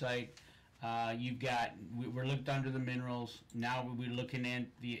website, we're looked under the minerals. Now we're looking at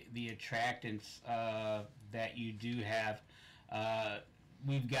the attractants that you do have.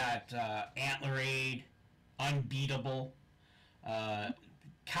 We've got Antler Aid, Unbeatable,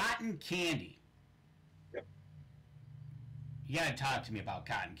 Cotton Candy. Yep. You got to talk to me about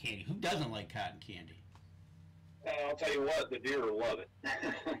cotton candy. Who doesn't like cotton candy? I'll tell you what, the deer love it.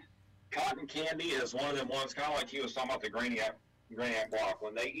 Cotton candy is one of them ones, kind of like he was talking about the Graniac block.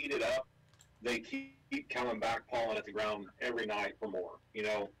 When they eat it up, they keep coming back, pawing at the ground every night for more.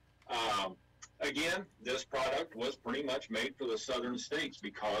 Again, this product was pretty much made for the southern states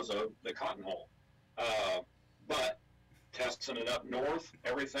because of the cotton hole. But testing it up north,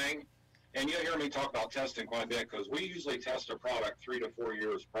 everything, and you'll hear me talk about testing quite a bit because we usually test a product 3 to 4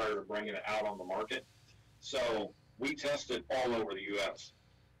 years prior to bringing it out on the market. So we test it all over the U.S.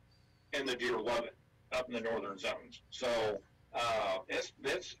 and the deer love it up in the northern zones. So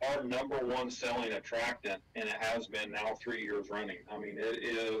it's our number one selling attractant, and it has been now 3 years running. I mean,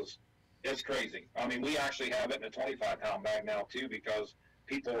 it's crazy. I mean, we actually have it in a 25-pound bag now too because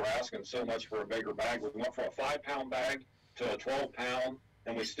people were asking so much for a bigger bag. We went from a 5-pound bag to a 12-pound,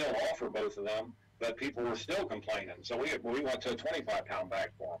 and we still offer both of them, but people were still complaining. So we went to a 25-pound bag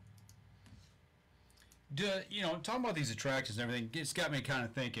for them. Talking about these attractions and everything, it's got me kind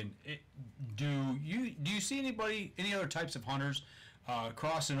of thinking. Do you see any other types of hunters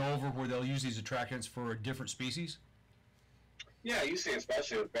crossing over where they'll use these attractants for a different species? Yeah, you see,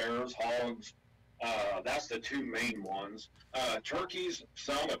 especially with bears, hogs. That's the two main ones. Turkeys,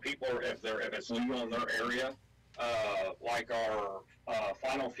 some of people are, if it's legal in their area, like our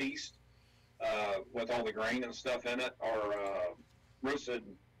Final Feast with all the grain and stuff in it, or roasted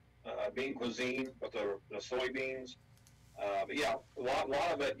bean cuisine with the soybeans. But yeah, a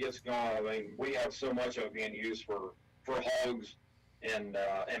lot of it gets gone. I mean, we have so much of it being used for hogs and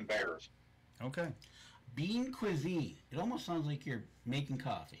bears. Okay. Bean cuisine. It almost sounds like you're making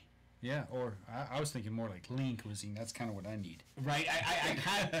coffee. Yeah, or I was thinking more like lean cuisine. That's kind of what I need. Right. I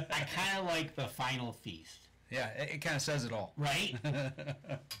kind of like the Final Feast. Yeah, it kind of says it all. Right.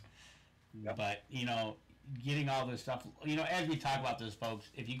 But getting all this stuff. As we talk about this, folks,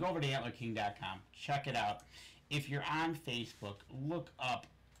 if you go over to AntlerKing.com, check it out. If you're on Facebook, look up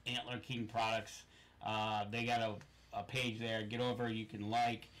AntlerKing products. They got a page there. Get over. You can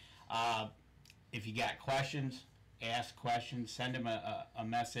like. If you got questions, ask questions. Send them a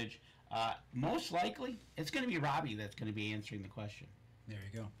message. Most likely, it's going to be Robie that's going to be answering the question. There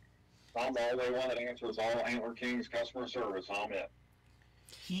you go. I'm the only one that answers all Antler King's customer service. I'm it.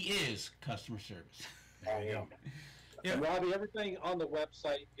 He is customer service. There you go. Yeah. And Robie, everything on the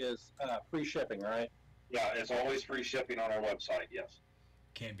website is free shipping, right? Yeah, it's always free shipping on our website, yes.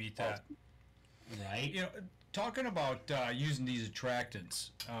 Can't beat that. Right. Talking about using these attractants,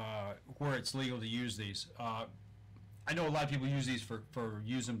 where it's legal to use these, I know a lot of people use these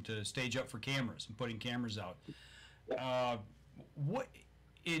use them to stage up for cameras and putting cameras out. What,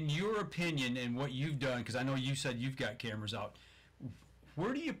 in your opinion, and what you've done, because I know you said you've got cameras out,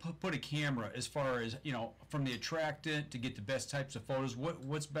 where do you put a camera as far as, from the attractant to get the best types of photos?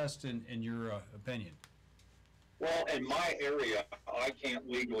 What's best in your opinion? Well, in my area, I can't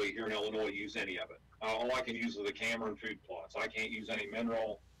legally here in Illinois use any of it. All I can use is the camera and food plots. I can't use any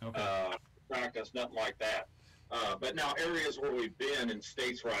mineral practice, nothing like that. But now areas where we've been in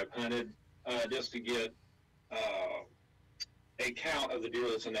states where I've hunted, just to get a count of the deer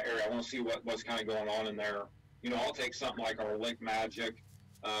that's in the area. I want to see what's kind of going on in there. I'll take something like our Link Magic,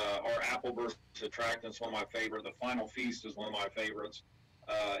 our Apple Burst Attractant's one of my favorite. The Final Feast is one of my favorites.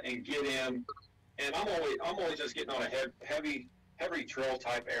 And get in, and I'm always just getting on a heavy trail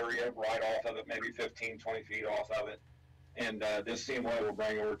type area right off of it, maybe 15, 20 feet off of it, and just seeing what it will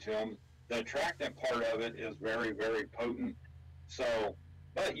bring over to them. The attractant part of it is very, very potent. So,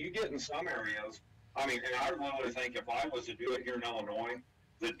 but you get in some areas, and I literally think if I was to do it here in Illinois,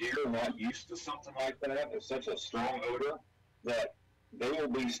 the deer are not used to something like that. It's such a strong odor that they will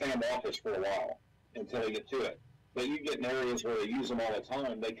be standoffish for a while until they get to it. But you get in areas where they use them all the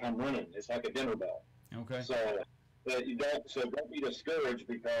time, they come running. It's like a dinner bell. Okay. So don't be discouraged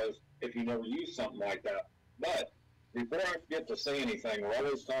because if you never use something like that. But before I forget to say anything, we're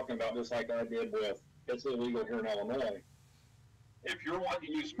always talking about this like I did with it's illegal here in Illinois. If you're wanting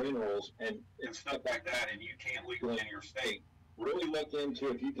to use minerals and stuff like that and you can't legally in your state, really look into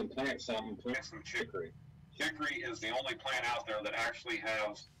if you can plant some chicory. Chicory is the only plant out there that actually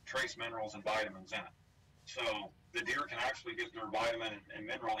has trace minerals and vitamins in it. So the deer can actually get their vitamin and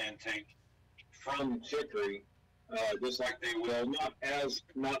mineral intake from chicory, just like they will, not as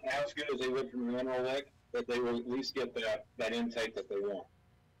good as they would from the mineral lick, but they will at least get that intake that they want.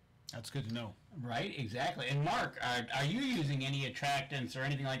 That's good to know. Right, exactly. And Mark, are you using any attractants or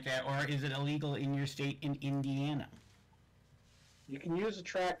anything like that, or is it illegal in your state in Indiana? You can use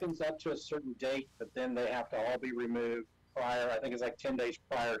attractants up to a certain date, but then they have to all be removed prior. I think it's like 10 days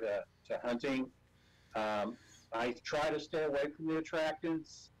prior to hunting. I try to stay away from the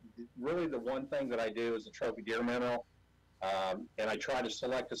attractants. Really, the one thing that I do is the trophy deer mineral, and I try to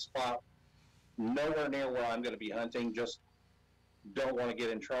select a spot nowhere near where I'm going to be hunting. Just don't want to get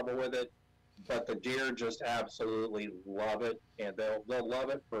in trouble with it. But the deer just absolutely love it, and they'll love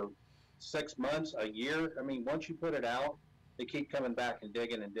it for 6 months, a year. I mean, once you put it out, they keep coming back and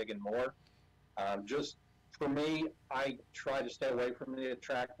digging more. Just for me, I try to stay away from the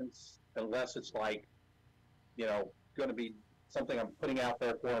attractants unless it's like, going to be something I'm putting out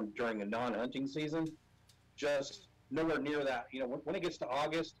there for them during a non-hunting season. Just nowhere near that. When it gets to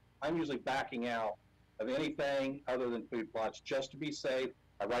August, I'm usually backing out of anything other than food plots just to be safe.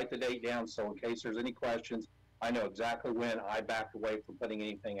 I write the date down, so in case there's any questions, I know exactly when I backed away from putting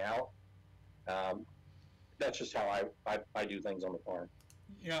anything out. That's just how I do things on the farm.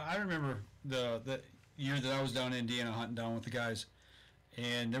 Yeah, I remember the year that I was down in Indiana hunting down with the guys,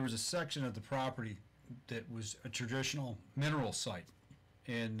 and there was a section of the property that was a traditional mineral site,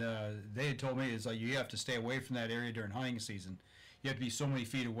 and they had told me it's like you have to stay away from that area during hunting season. You have to be so many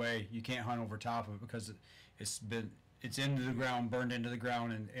feet away. You can't hunt over top of it because it's into the ground, burned into the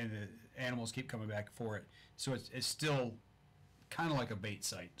ground, and the animals keep coming back for it. So it's still kind of like a bait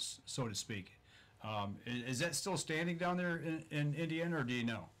site, so to speak. Is that still standing down there in Indiana, or do you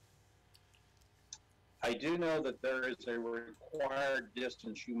know? I do know that there is a required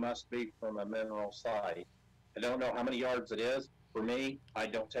distance you must be from a mineral site. I don't know how many yards it is. For me, I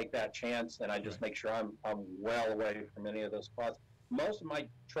don't take that chance, and I just make sure I'm well away from any of those spots. Most of my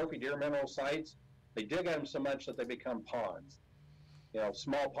trophy deer mineral sites, they dig at them so much that they become ponds,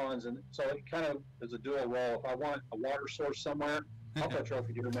 small ponds. And so it kind of is a dual role. If I want a water source somewhere, I'll put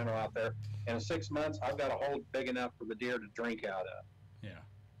trophy deer mineral out there. And in 6 months, I've got a hole big enough for the deer to drink out of.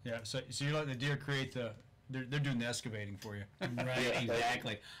 Yeah. So you're letting the deer create they're doing the excavating for you. Right,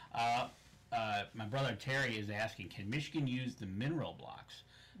 exactly. My brother Terry is asking, can Michigan use the mineral blocks?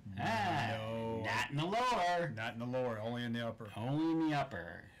 No. Not in the lower. Not in the lower, only in the upper. Only in the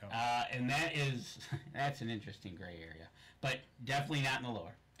upper. Yep. And that's an interesting gray area. But definitely not in the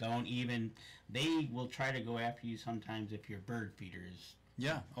lower. Don't even, they will try to go after you sometimes if your bird feeder is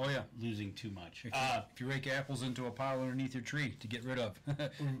losing too much. If you rake apples into a pile underneath your tree to get rid of.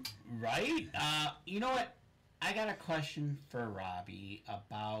 Right? You know what? I got a question for Robbie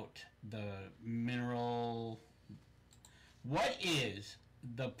about the mineral. What is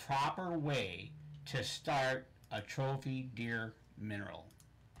the proper way to start a trophy deer mineral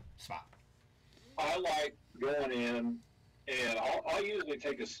spot? I like going in, and I'll usually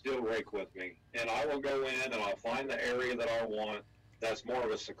take a steel rake with me, and I will go in and I'll find the area that I want. That's more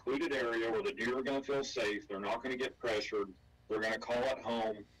of a secluded area where the deer are going to feel safe. They're not going to get pressured. They're going to call it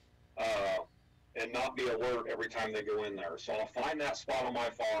home and not be alert every time they go in there. So I'll find that spot on my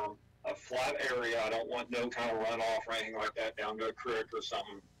farm, a flat area. I don't want no kind of runoff or anything like that down to a creek or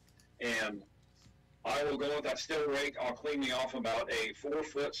something. And I will go with that steel rake. I'll clean me off about a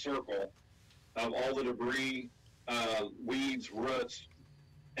 4-foot circle of all the debris, weeds, roots,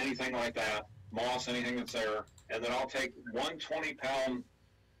 anything like that, moss, anything that's there. And then I'll take one 20-pound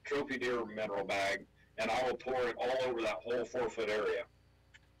trophy deer mineral bag, and I will pour it all over that whole 4-foot area.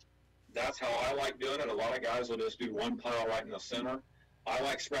 That's how I like doing it. A lot of guys will just do one pile right in the center. I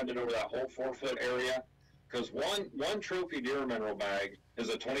like spreading it over that whole 4-foot area because one trophy deer mineral bag is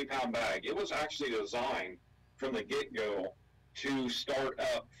a 20-pound bag. It was actually designed from the get-go to start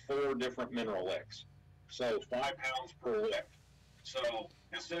up 4 different mineral licks. So 5 pounds per lick. So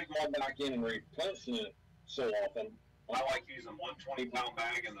instead of going back in and replenishing it so often, I like using one 20-pound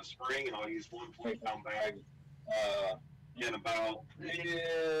bag in the spring, and I'll use one 20-pound bag in about,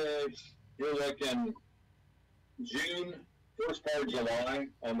 you're looking June, first part of July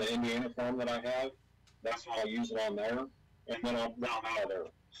on the Indiana farm that I have. That's when I'll use it on there, and then I'm out of there.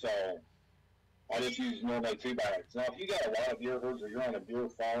 So I just use normally 2 bags. Now, if you got a lot of deer herds or you're on a deer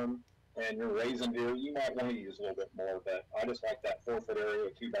farm and you're raising deer, you might want to use a little bit more, but I just like that 4-foot area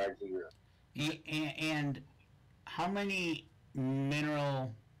with 2 bags a year. And how many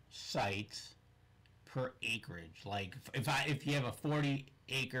mineral sites per acreage? Like if you have a 40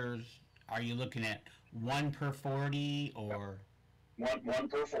 acres, are you looking at 1 per 40 or? One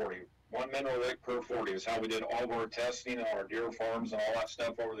per 40. 1 mineral lick per 40 is how we did all of our testing on our deer farms and all that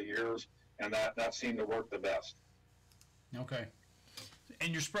stuff over the years, and that seemed to work the best. Okay.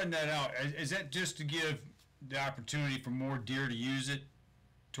 And you're spreading that out. Is that just to give the opportunity for more deer to use it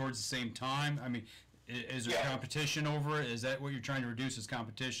towards the same time? I mean, is there competition over it? Is that what you're trying to reduce, is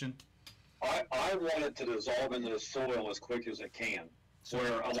competition? I want it to dissolve into the soil as quick as it can.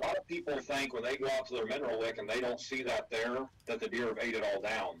 Where a lot of people think when they go out to their mineral lick and they don't see that there, that the deer have ate it all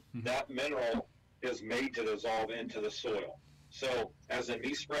down. Mm-hmm. That mineral is made to dissolve into the soil. So as in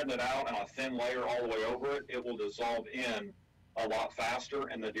me spreading it out on a thin layer all the way over it, it will dissolve in a lot faster,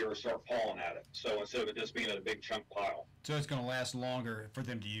 and the deer start pawing at it. So instead of it just being in a big chunk pile. So it's going to last longer for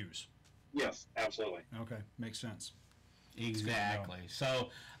them to use. Yes, absolutely. Okay, makes sense. Exactly. So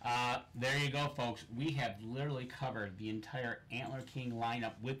there you go, folks. We have literally covered the entire Antler King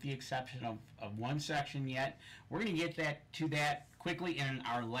lineup with the exception of one section yet. We're going to get to that quickly in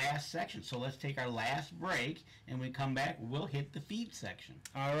our last section. So let's take our last break, and when we come back, we'll hit the feed section.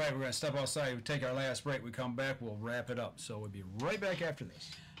 All right, we're going to step outside. We take our last break. We come back, we'll wrap it up. So we'll be right back after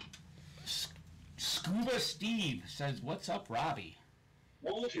this. Scuba Steve says, "What's up, Robbie?"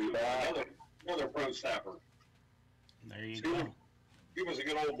 Well, another pro snapper. There you go. He was a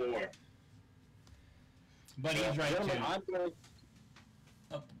good old boy. But he's right, too.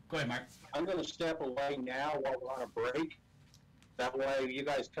 Go ahead, Mark. I'm going to step away now while we're on a break. That way, you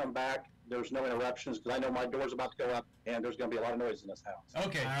guys come back. There's no interruptions because I know my door's about to go up and there's going to be a lot of noise in this house.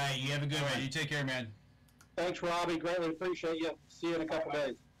 Okay. All right, you have a good one. You take care, man. Thanks, Robbie. Greatly appreciate you. See you in a couple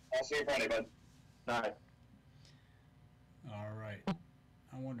days. I'll see you Friday, bud. All right. All right.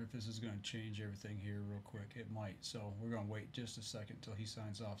 I wonder if this is going to change everything here real quick. It might. So we're going to wait just a second until he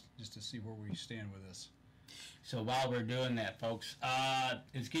signs off just to see where we stand with this. So while we're doing that, folks,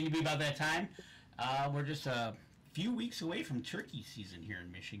 it's going to be about that time. We're just a few weeks away from turkey season here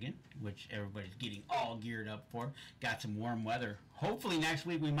in Michigan, which everybody's getting all geared up for. Got some warm weather. Hopefully next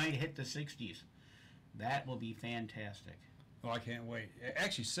week we might hit the 60s. That will be fantastic. Oh, I can't wait.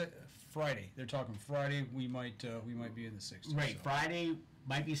 Actually, Friday. They're talking Friday. We might be in the 60s. Right. So. Friday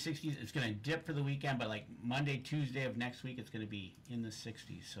might be 60s. It's going to dip for the weekend, but like Monday, Tuesday of next week, it's going to be in the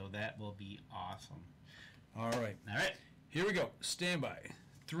 60s. So that will be awesome. All right. All right. Here we go. Stand by.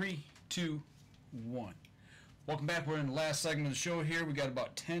 3, 2, 1. Welcome back. We're in the last segment of the show here. We got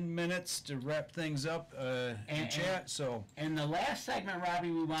about 10 minutes to wrap things up and chat. So, in the last segment, Robbie,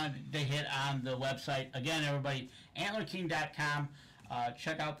 we wanted to hit on the website. Again, everybody, AntlerKing.com.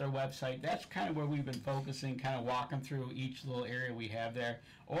 Check out their website. That's kind of where we've been focusing, kind of walking through each little area we have there.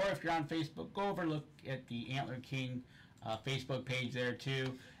 Or if you're on Facebook, go over and look at the Antler King Facebook page there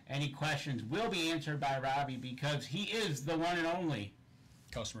too. Any questions will be answered by Robbie because he is the one and only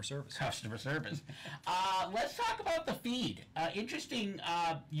customer service. Let's talk about the feed. Interesting,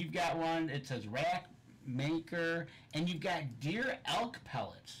 you've got one, it says rack maker, and you've got deer elk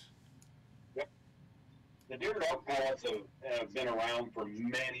pellets. Yep. The deer elk pellets have been around for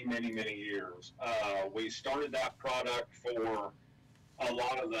many, many, many years. We started that product for a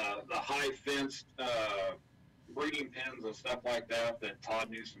lot of the high fenced breeding pens and stuff like that Todd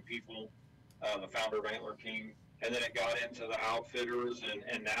knew some people, the founder of Antler King. And then it got into the outfitters,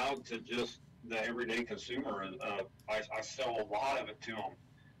 and now to just the everyday consumer. I sell a lot of it to them.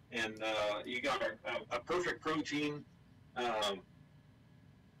 And you got a perfect protein. And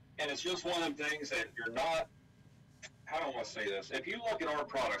it's just one of them things that you're not, how do I want to say this? If you look at our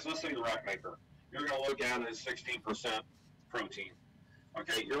products, let's say the rack maker, you're going to look at it as 16% protein.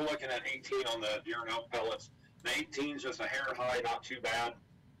 Okay, you're looking at 18 on the deer and elk pellets. The 18 is just a hair high, not too bad.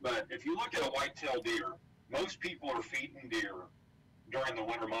 But if you look at a white-tailed deer, most people are feeding deer during the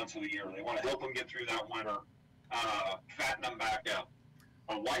winter months of the year. They want to help them get through that winter, fatten them back up.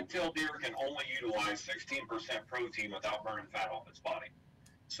 A white-tailed deer can only utilize 16% protein without burning fat off its body.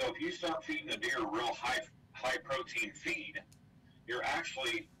 So if you start feeding a deer a real high protein feed, you're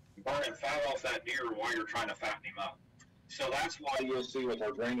actually burning fat off that deer while you're trying to fatten him up. So that's why you'll see with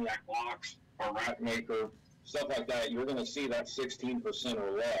our grain rack blocks, our rack maker, stuff like that, you're going to see that 16%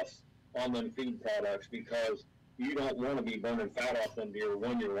 or less on them feed products because you don't want to be burning fat off them deer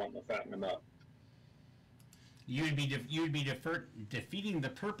when you're wanting to fatten them up. You'd be defeating the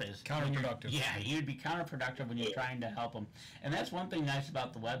purpose. Counterproductive. Yeah, you'd be counterproductive when you're trying to help them. And that's one thing nice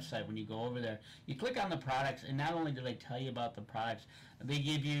about the website. When you go over there, you click on the products, and not only do they tell you about the products, they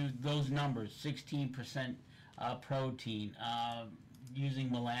give you those numbers: 16% protein,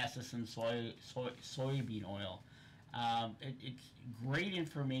 using molasses and soybean oil. It's great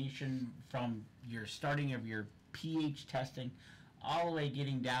information from your starting of your pH testing all the way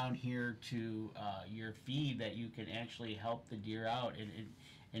getting down here to your feed that you can actually help the deer out.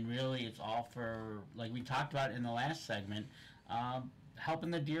 And really it's all for, like we talked about in the last segment,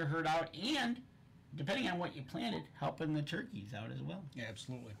 helping the deer herd out and, depending on what you planted, helping the turkeys out as well. Yeah,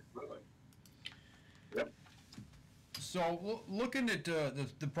 absolutely. Yep. So looking at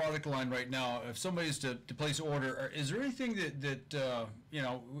the product line right now, if somebody's to place an order, is there anything that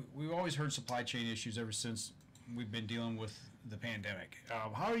we've always heard supply chain issues ever since we've been dealing with the pandemic.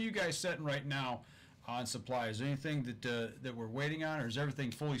 How are you guys setting right now on supply? Is there anything that we're waiting on, or is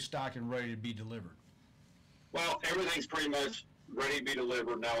everything fully stocked and ready to be delivered? Well, everything's pretty much ready to be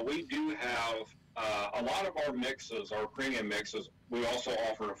delivered. Now, we do have A lot of our mixes, our premium mixes, we also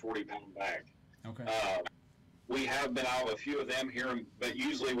offer a 40-pound bag. Okay. We have been out of a few of them here, but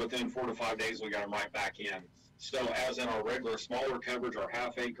usually within 4 to 5 days, we got them right back in. So as in our regular smaller coverage, our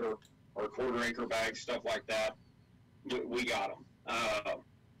half-acre, our quarter-acre bags, stuff like that, we got them.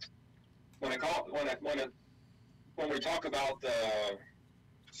 When we talk about the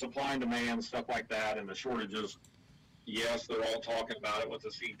supply and demand, stuff like that, and the shortages, yes, they're all talking about it with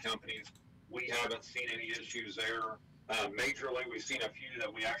the seed companies. We haven't seen any issues there. Majorly, we've seen a few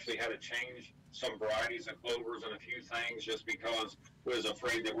that we actually had to change some varieties of clovers and a few things just because we was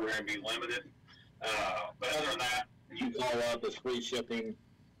afraid that we were going to be limited. But other than that, you call up, it's free shipping,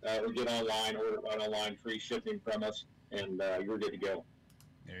 or get online, order right online, free shipping from us, and you're good to go.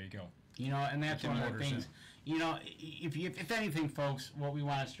 There you go. You know, and that's one of the orders things. You know, if anything, folks, what we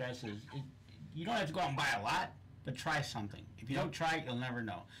want to stress is you don't have to go out and buy a lot, but try something. If you don't try it, you'll never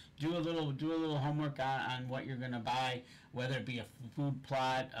know. Do a little homework on what you're going to buy, whether it be a food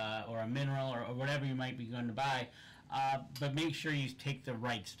plot or a mineral or whatever you might be going to buy. But make sure you take the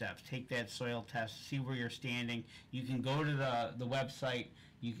right steps. Take that soil test, see where you're standing. You can go to the website.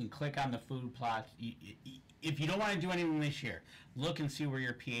 You can click on the food plots. If you don't want to do anything this year, look and see where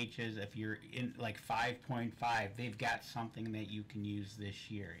your pH is. If you're in like 5.5, they've got something that you can use this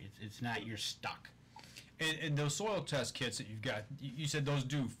year. It's not you're stuck. And those soil test kits that you've got, you said those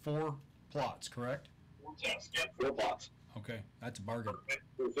do 4 plots, correct? 4 tests, yeah, 4 plots. Okay, that's a bargain.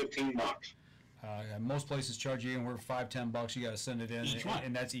 For $15. Most places charge you anywhere $5, $10. You got to send it in, Each one.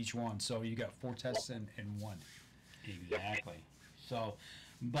 and that's each one. So you got 4 tests in one. Exactly. So,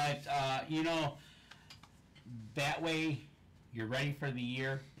 but you know, that way you're ready for the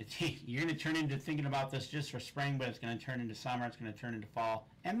year. You're going to turn into thinking about this just for spring, but it's going to turn into summer. It's going to turn into fall,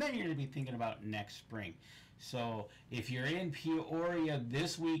 and then you're going to be thinking about next spring. So if you're in Peoria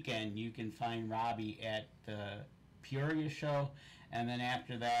this weekend, you can find Robie at the Peoria show, and then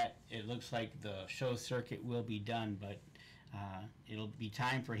after that, it looks like the show circuit will be done, but it'll be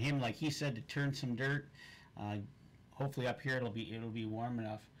time for him, like he said, to turn some dirt. Hopefully up here it'll be warm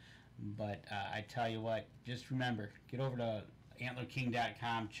enough. But I tell you what, just remember, get over to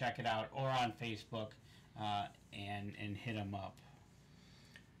AntlerKing.com, check it out, or on Facebook, and hit them up.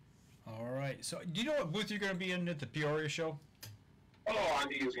 All right. So do you know what booth you're going to be in at the Peoria show? Oh, I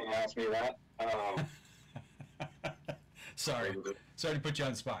knew you was going to ask me that. Sorry to put you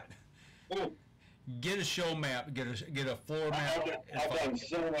on the spot. Oh, Get a show map. Get a floor map. I've done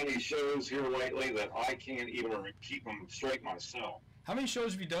so many shows here lately that I can't even keep them straight myself. How many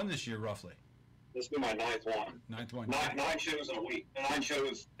shows have you done this year, roughly? This will be my 9th one. 9th one. 9 shows in a week. 9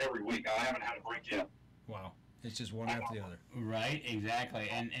 shows every week. I haven't had a break yet. Wow. It's just one after the other. Right, exactly.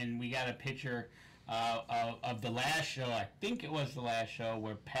 And we got a picture of the last show. I think it was the last show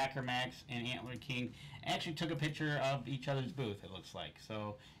where Packer Max and Antler King actually took a picture of each other's booth, it looks like.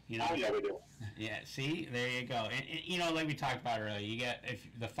 So, you know. Oh, yeah, we do. Yeah, see? There you go. And you know, like we talked about earlier, you get if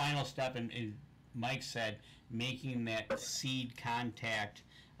the final step, and Mike said, making that seed contact,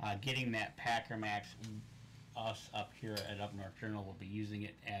 getting that Packer Max. Us up here at Up North Journal will be using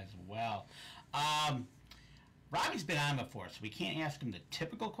it as well. Robie's been on before, so we can't ask him the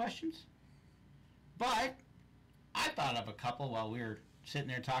typical questions. But I thought of a couple while we were sitting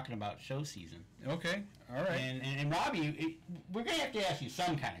there talking about show season. Okay, all right. And Robie, we're going to have to ask you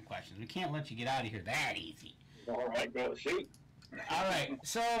some kind of questions. We can't let you get out of here that easy. All right, go shoot. All right,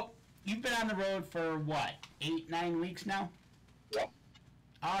 so you've been on the road for what, 8-9 weeks now? Yep.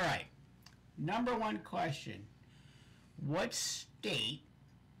 All right. Number one question. What state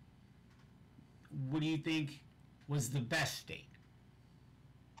do you think was the best state?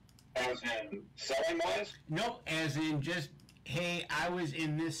 As in selling-wise? Nope, as in just, hey, I was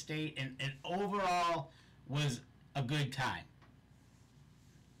in this state and overall was a good time.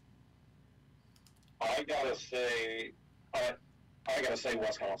 I gotta say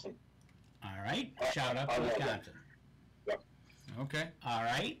Wisconsin. All right, shout out I to love Wisconsin. Yep. Okay. All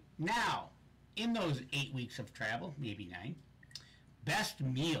right, now, in those 8 weeks of travel, maybe 9, best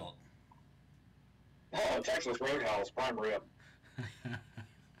meal. Oh, Texas Roadhouse, prime rib.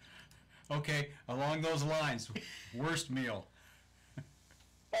 Okay, along those lines, worst meal.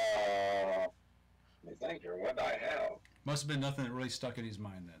 Let me think here. What did I have? Must have been nothing that really stuck in his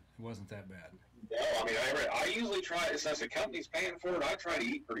mind then. It wasn't that bad. No, I mean, I usually try, since the company's paying for it, I try to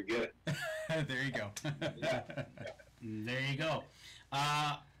eat pretty good. There you go. Yeah. There you go.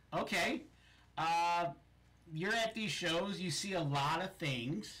 Okay. You're at these shows, you see a lot of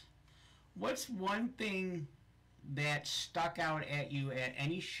things. What's one thing that stuck out at you at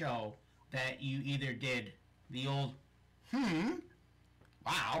any show that you either did the old,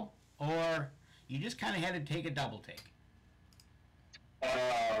 wow, or you just kind of had to take a double take.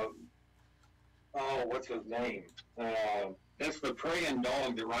 What's his name? That's the praying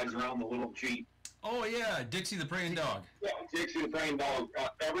dog that rides around the little Jeep. Oh yeah, Dixie the praying dog. Yeah, Dixie the praying dog.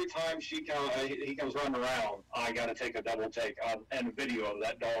 Every time he comes running around, I got to take a double take and a video of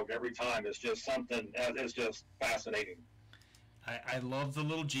that dog every time. It's just something. It's just fascinating. I love the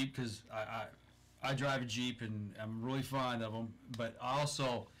little Jeep because I drive a Jeep and I'm really fond of him. But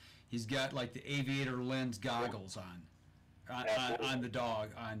also, he's got like the aviator lens goggles on the dog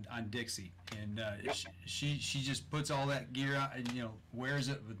on Dixie, and she just puts all that gear on and wears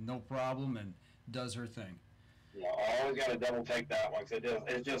it with no problem and does her thing. Yeah, I always got to double take that one because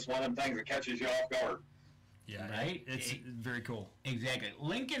it's just one of them things that catches you off guard. Yeah, right. It's very cool. Exactly.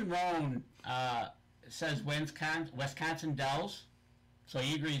 Lincoln Roan says Wisconsin Dells, so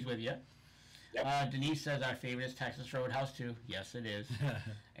he agrees with you. Yep. Denise says our favorite is Texas Roadhouse too. Yes, it is.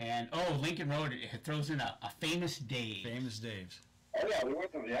 And Lincoln Road throws in a famous Dave. Famous Dave's. Oh yeah, we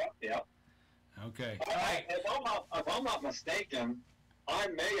went to yeah. Okay. All right. If I'm not mistaken, I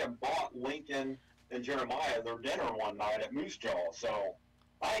may have bought Lincoln and Jeremiah their dinner one night at Moose Jaw. So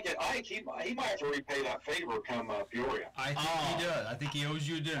he might have to repay that favor come Peoria. I think he does. I think he owes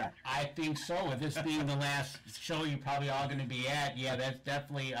you a dinner. I think so. With this being the last show you're probably all going to be at, yeah, that's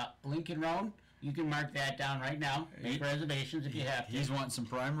definitely Lincoln Roan. You can mark that down right now. Make reservations if you have to. He's wanting some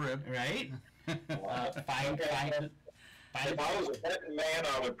prime rib. Right? If I was a betting man,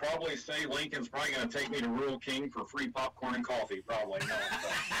 I would probably say Lincoln's probably going to take me to Rural King for free popcorn and coffee. Probably. No,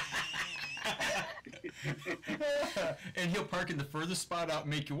 and he'll park in the furthest spot out and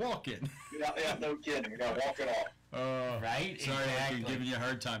make you walk in. Yeah, no kidding. You got to walk it off. Right? Sorry, exactly. I'm giving you a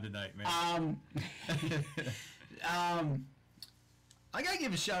hard time tonight, man. I gotta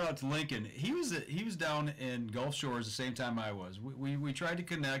give a shout out to Lincoln. He was down in Gulf Shores the same time I was. We tried to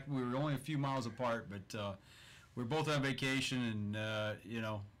connect. We were only a few miles apart, but we were both on vacation,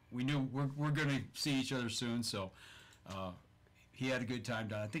 and we knew we're gonna see each other soon. So he had a good time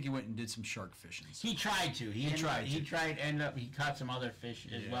down. I think he went and did some shark fishing. So. He tried to. He tried. Ended up he caught some other fish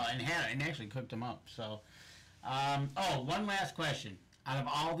as well, and actually cooked them up. So, one last question. Out of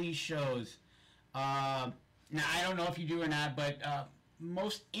all these shows, now I don't know if you do or not, but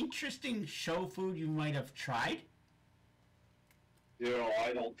most interesting show food you might have tried?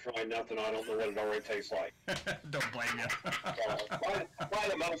 I don't try nothing. I don't know what it already tastes like. Don't blame you. Probably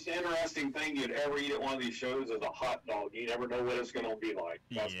the most interesting thing you'd ever eat at one of these shows is a hot dog. You never know what it's going to be like.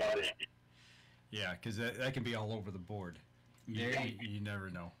 That's about it. Yeah, because that can be all over the board. You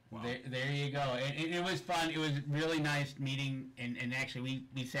never know. Wow. There you go. It was fun. It was really nice meeting, and actually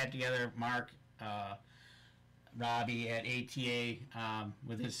we sat together, Mark, Robie at ATA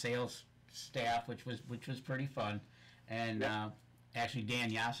with his sales staff, which was pretty fun, and actually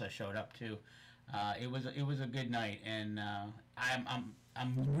Dan Yasa showed up too. It was a good night, and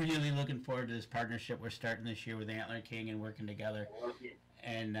I'm really looking forward to this partnership we're starting this year with AntlerKing and working together.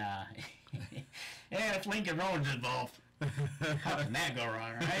 And if Lincoln Roan's involved, how can that go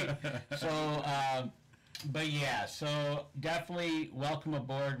wrong, right? So. But yeah, so definitely welcome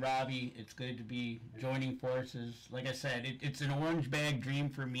aboard, Robie. It's good to be joining forces. Like I said, it's an orange bag dream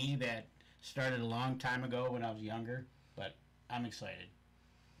for me that started a long time ago when I was younger, but I'm excited.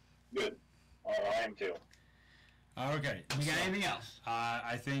 Good. I am too. Okay. We got anything else?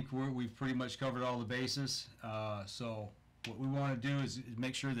 I think we've pretty much covered all the bases. So what we want to do is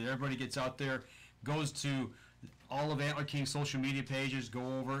make sure that everybody gets out there, goes to all of AntlerKing's social media pages,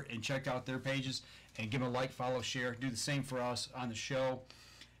 go over and check out their pages, and give them a like, follow, share. Do the same for us on the show,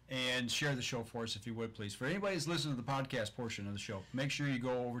 and share the show for us if you would, please. For anybody who's listening to the podcast portion of the show, make sure you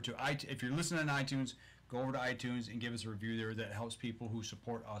go over to iTunes. If you're listening on iTunes, go over to iTunes and give us a review there. That helps people who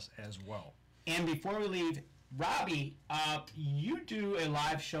support us as well. And before we leave, Robie, you do a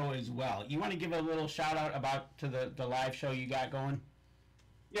live show as well. You want to give a little shout out to the live show you got going?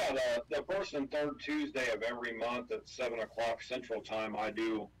 Yeah, the first and third Tuesday of every month at 7 o'clock Central Time, I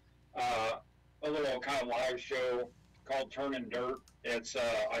do a little kind of live show called Turning Dirt. It's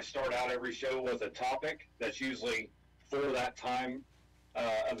I start out every show with a topic that's usually for that time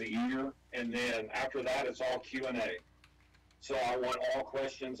of the year, and then after that it's all Q&A. So I want all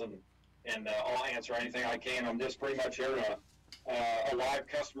questions, and I'll answer anything I can. I'm just pretty much here to a live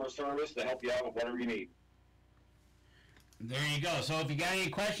customer service to help you out with whatever you need. There you go. So if you got any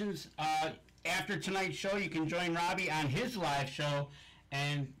questions after tonight's show, you can join Robie on his live show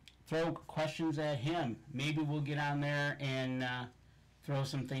and throw questions at him. Maybe we'll get on there and throw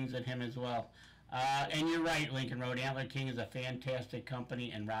some things at him as well. And you're right, Lincoln Road. AntlerKing is a fantastic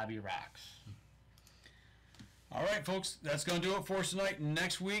company, and Robie rocks. All right, folks, that's going to do it for us tonight.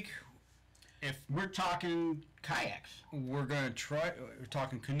 Next week, if we're talking kayaks. We're going to try, we're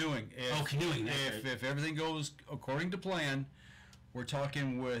talking canoeing. Canoeing. If everything goes according to plan, we're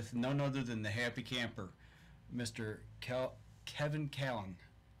talking with none other than the happy camper, Mr. Kevin Callan,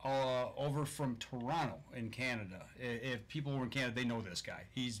 over from Toronto in Canada. If people were in Canada, they know this guy.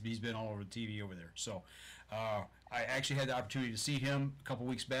 He's been all over the TV over there. So I actually had the opportunity to see him a couple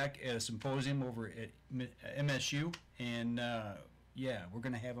weeks back at a symposium over at MSU, and yeah, we're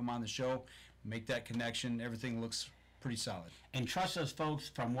going to have him on the show, make that connection. Everything looks pretty solid. And trust us, folks,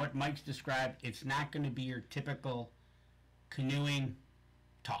 from what Mike's described, it's not going to be your typical canoeing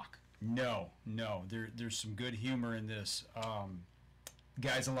talk. No. There's some good humor in this.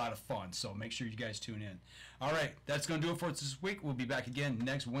 Guy's a lot of fun, so make sure you guys tune in. All right, that's going to do it for us this week. We'll be back again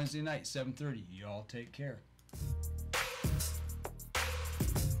next Wednesday night, 7:30. You all take care.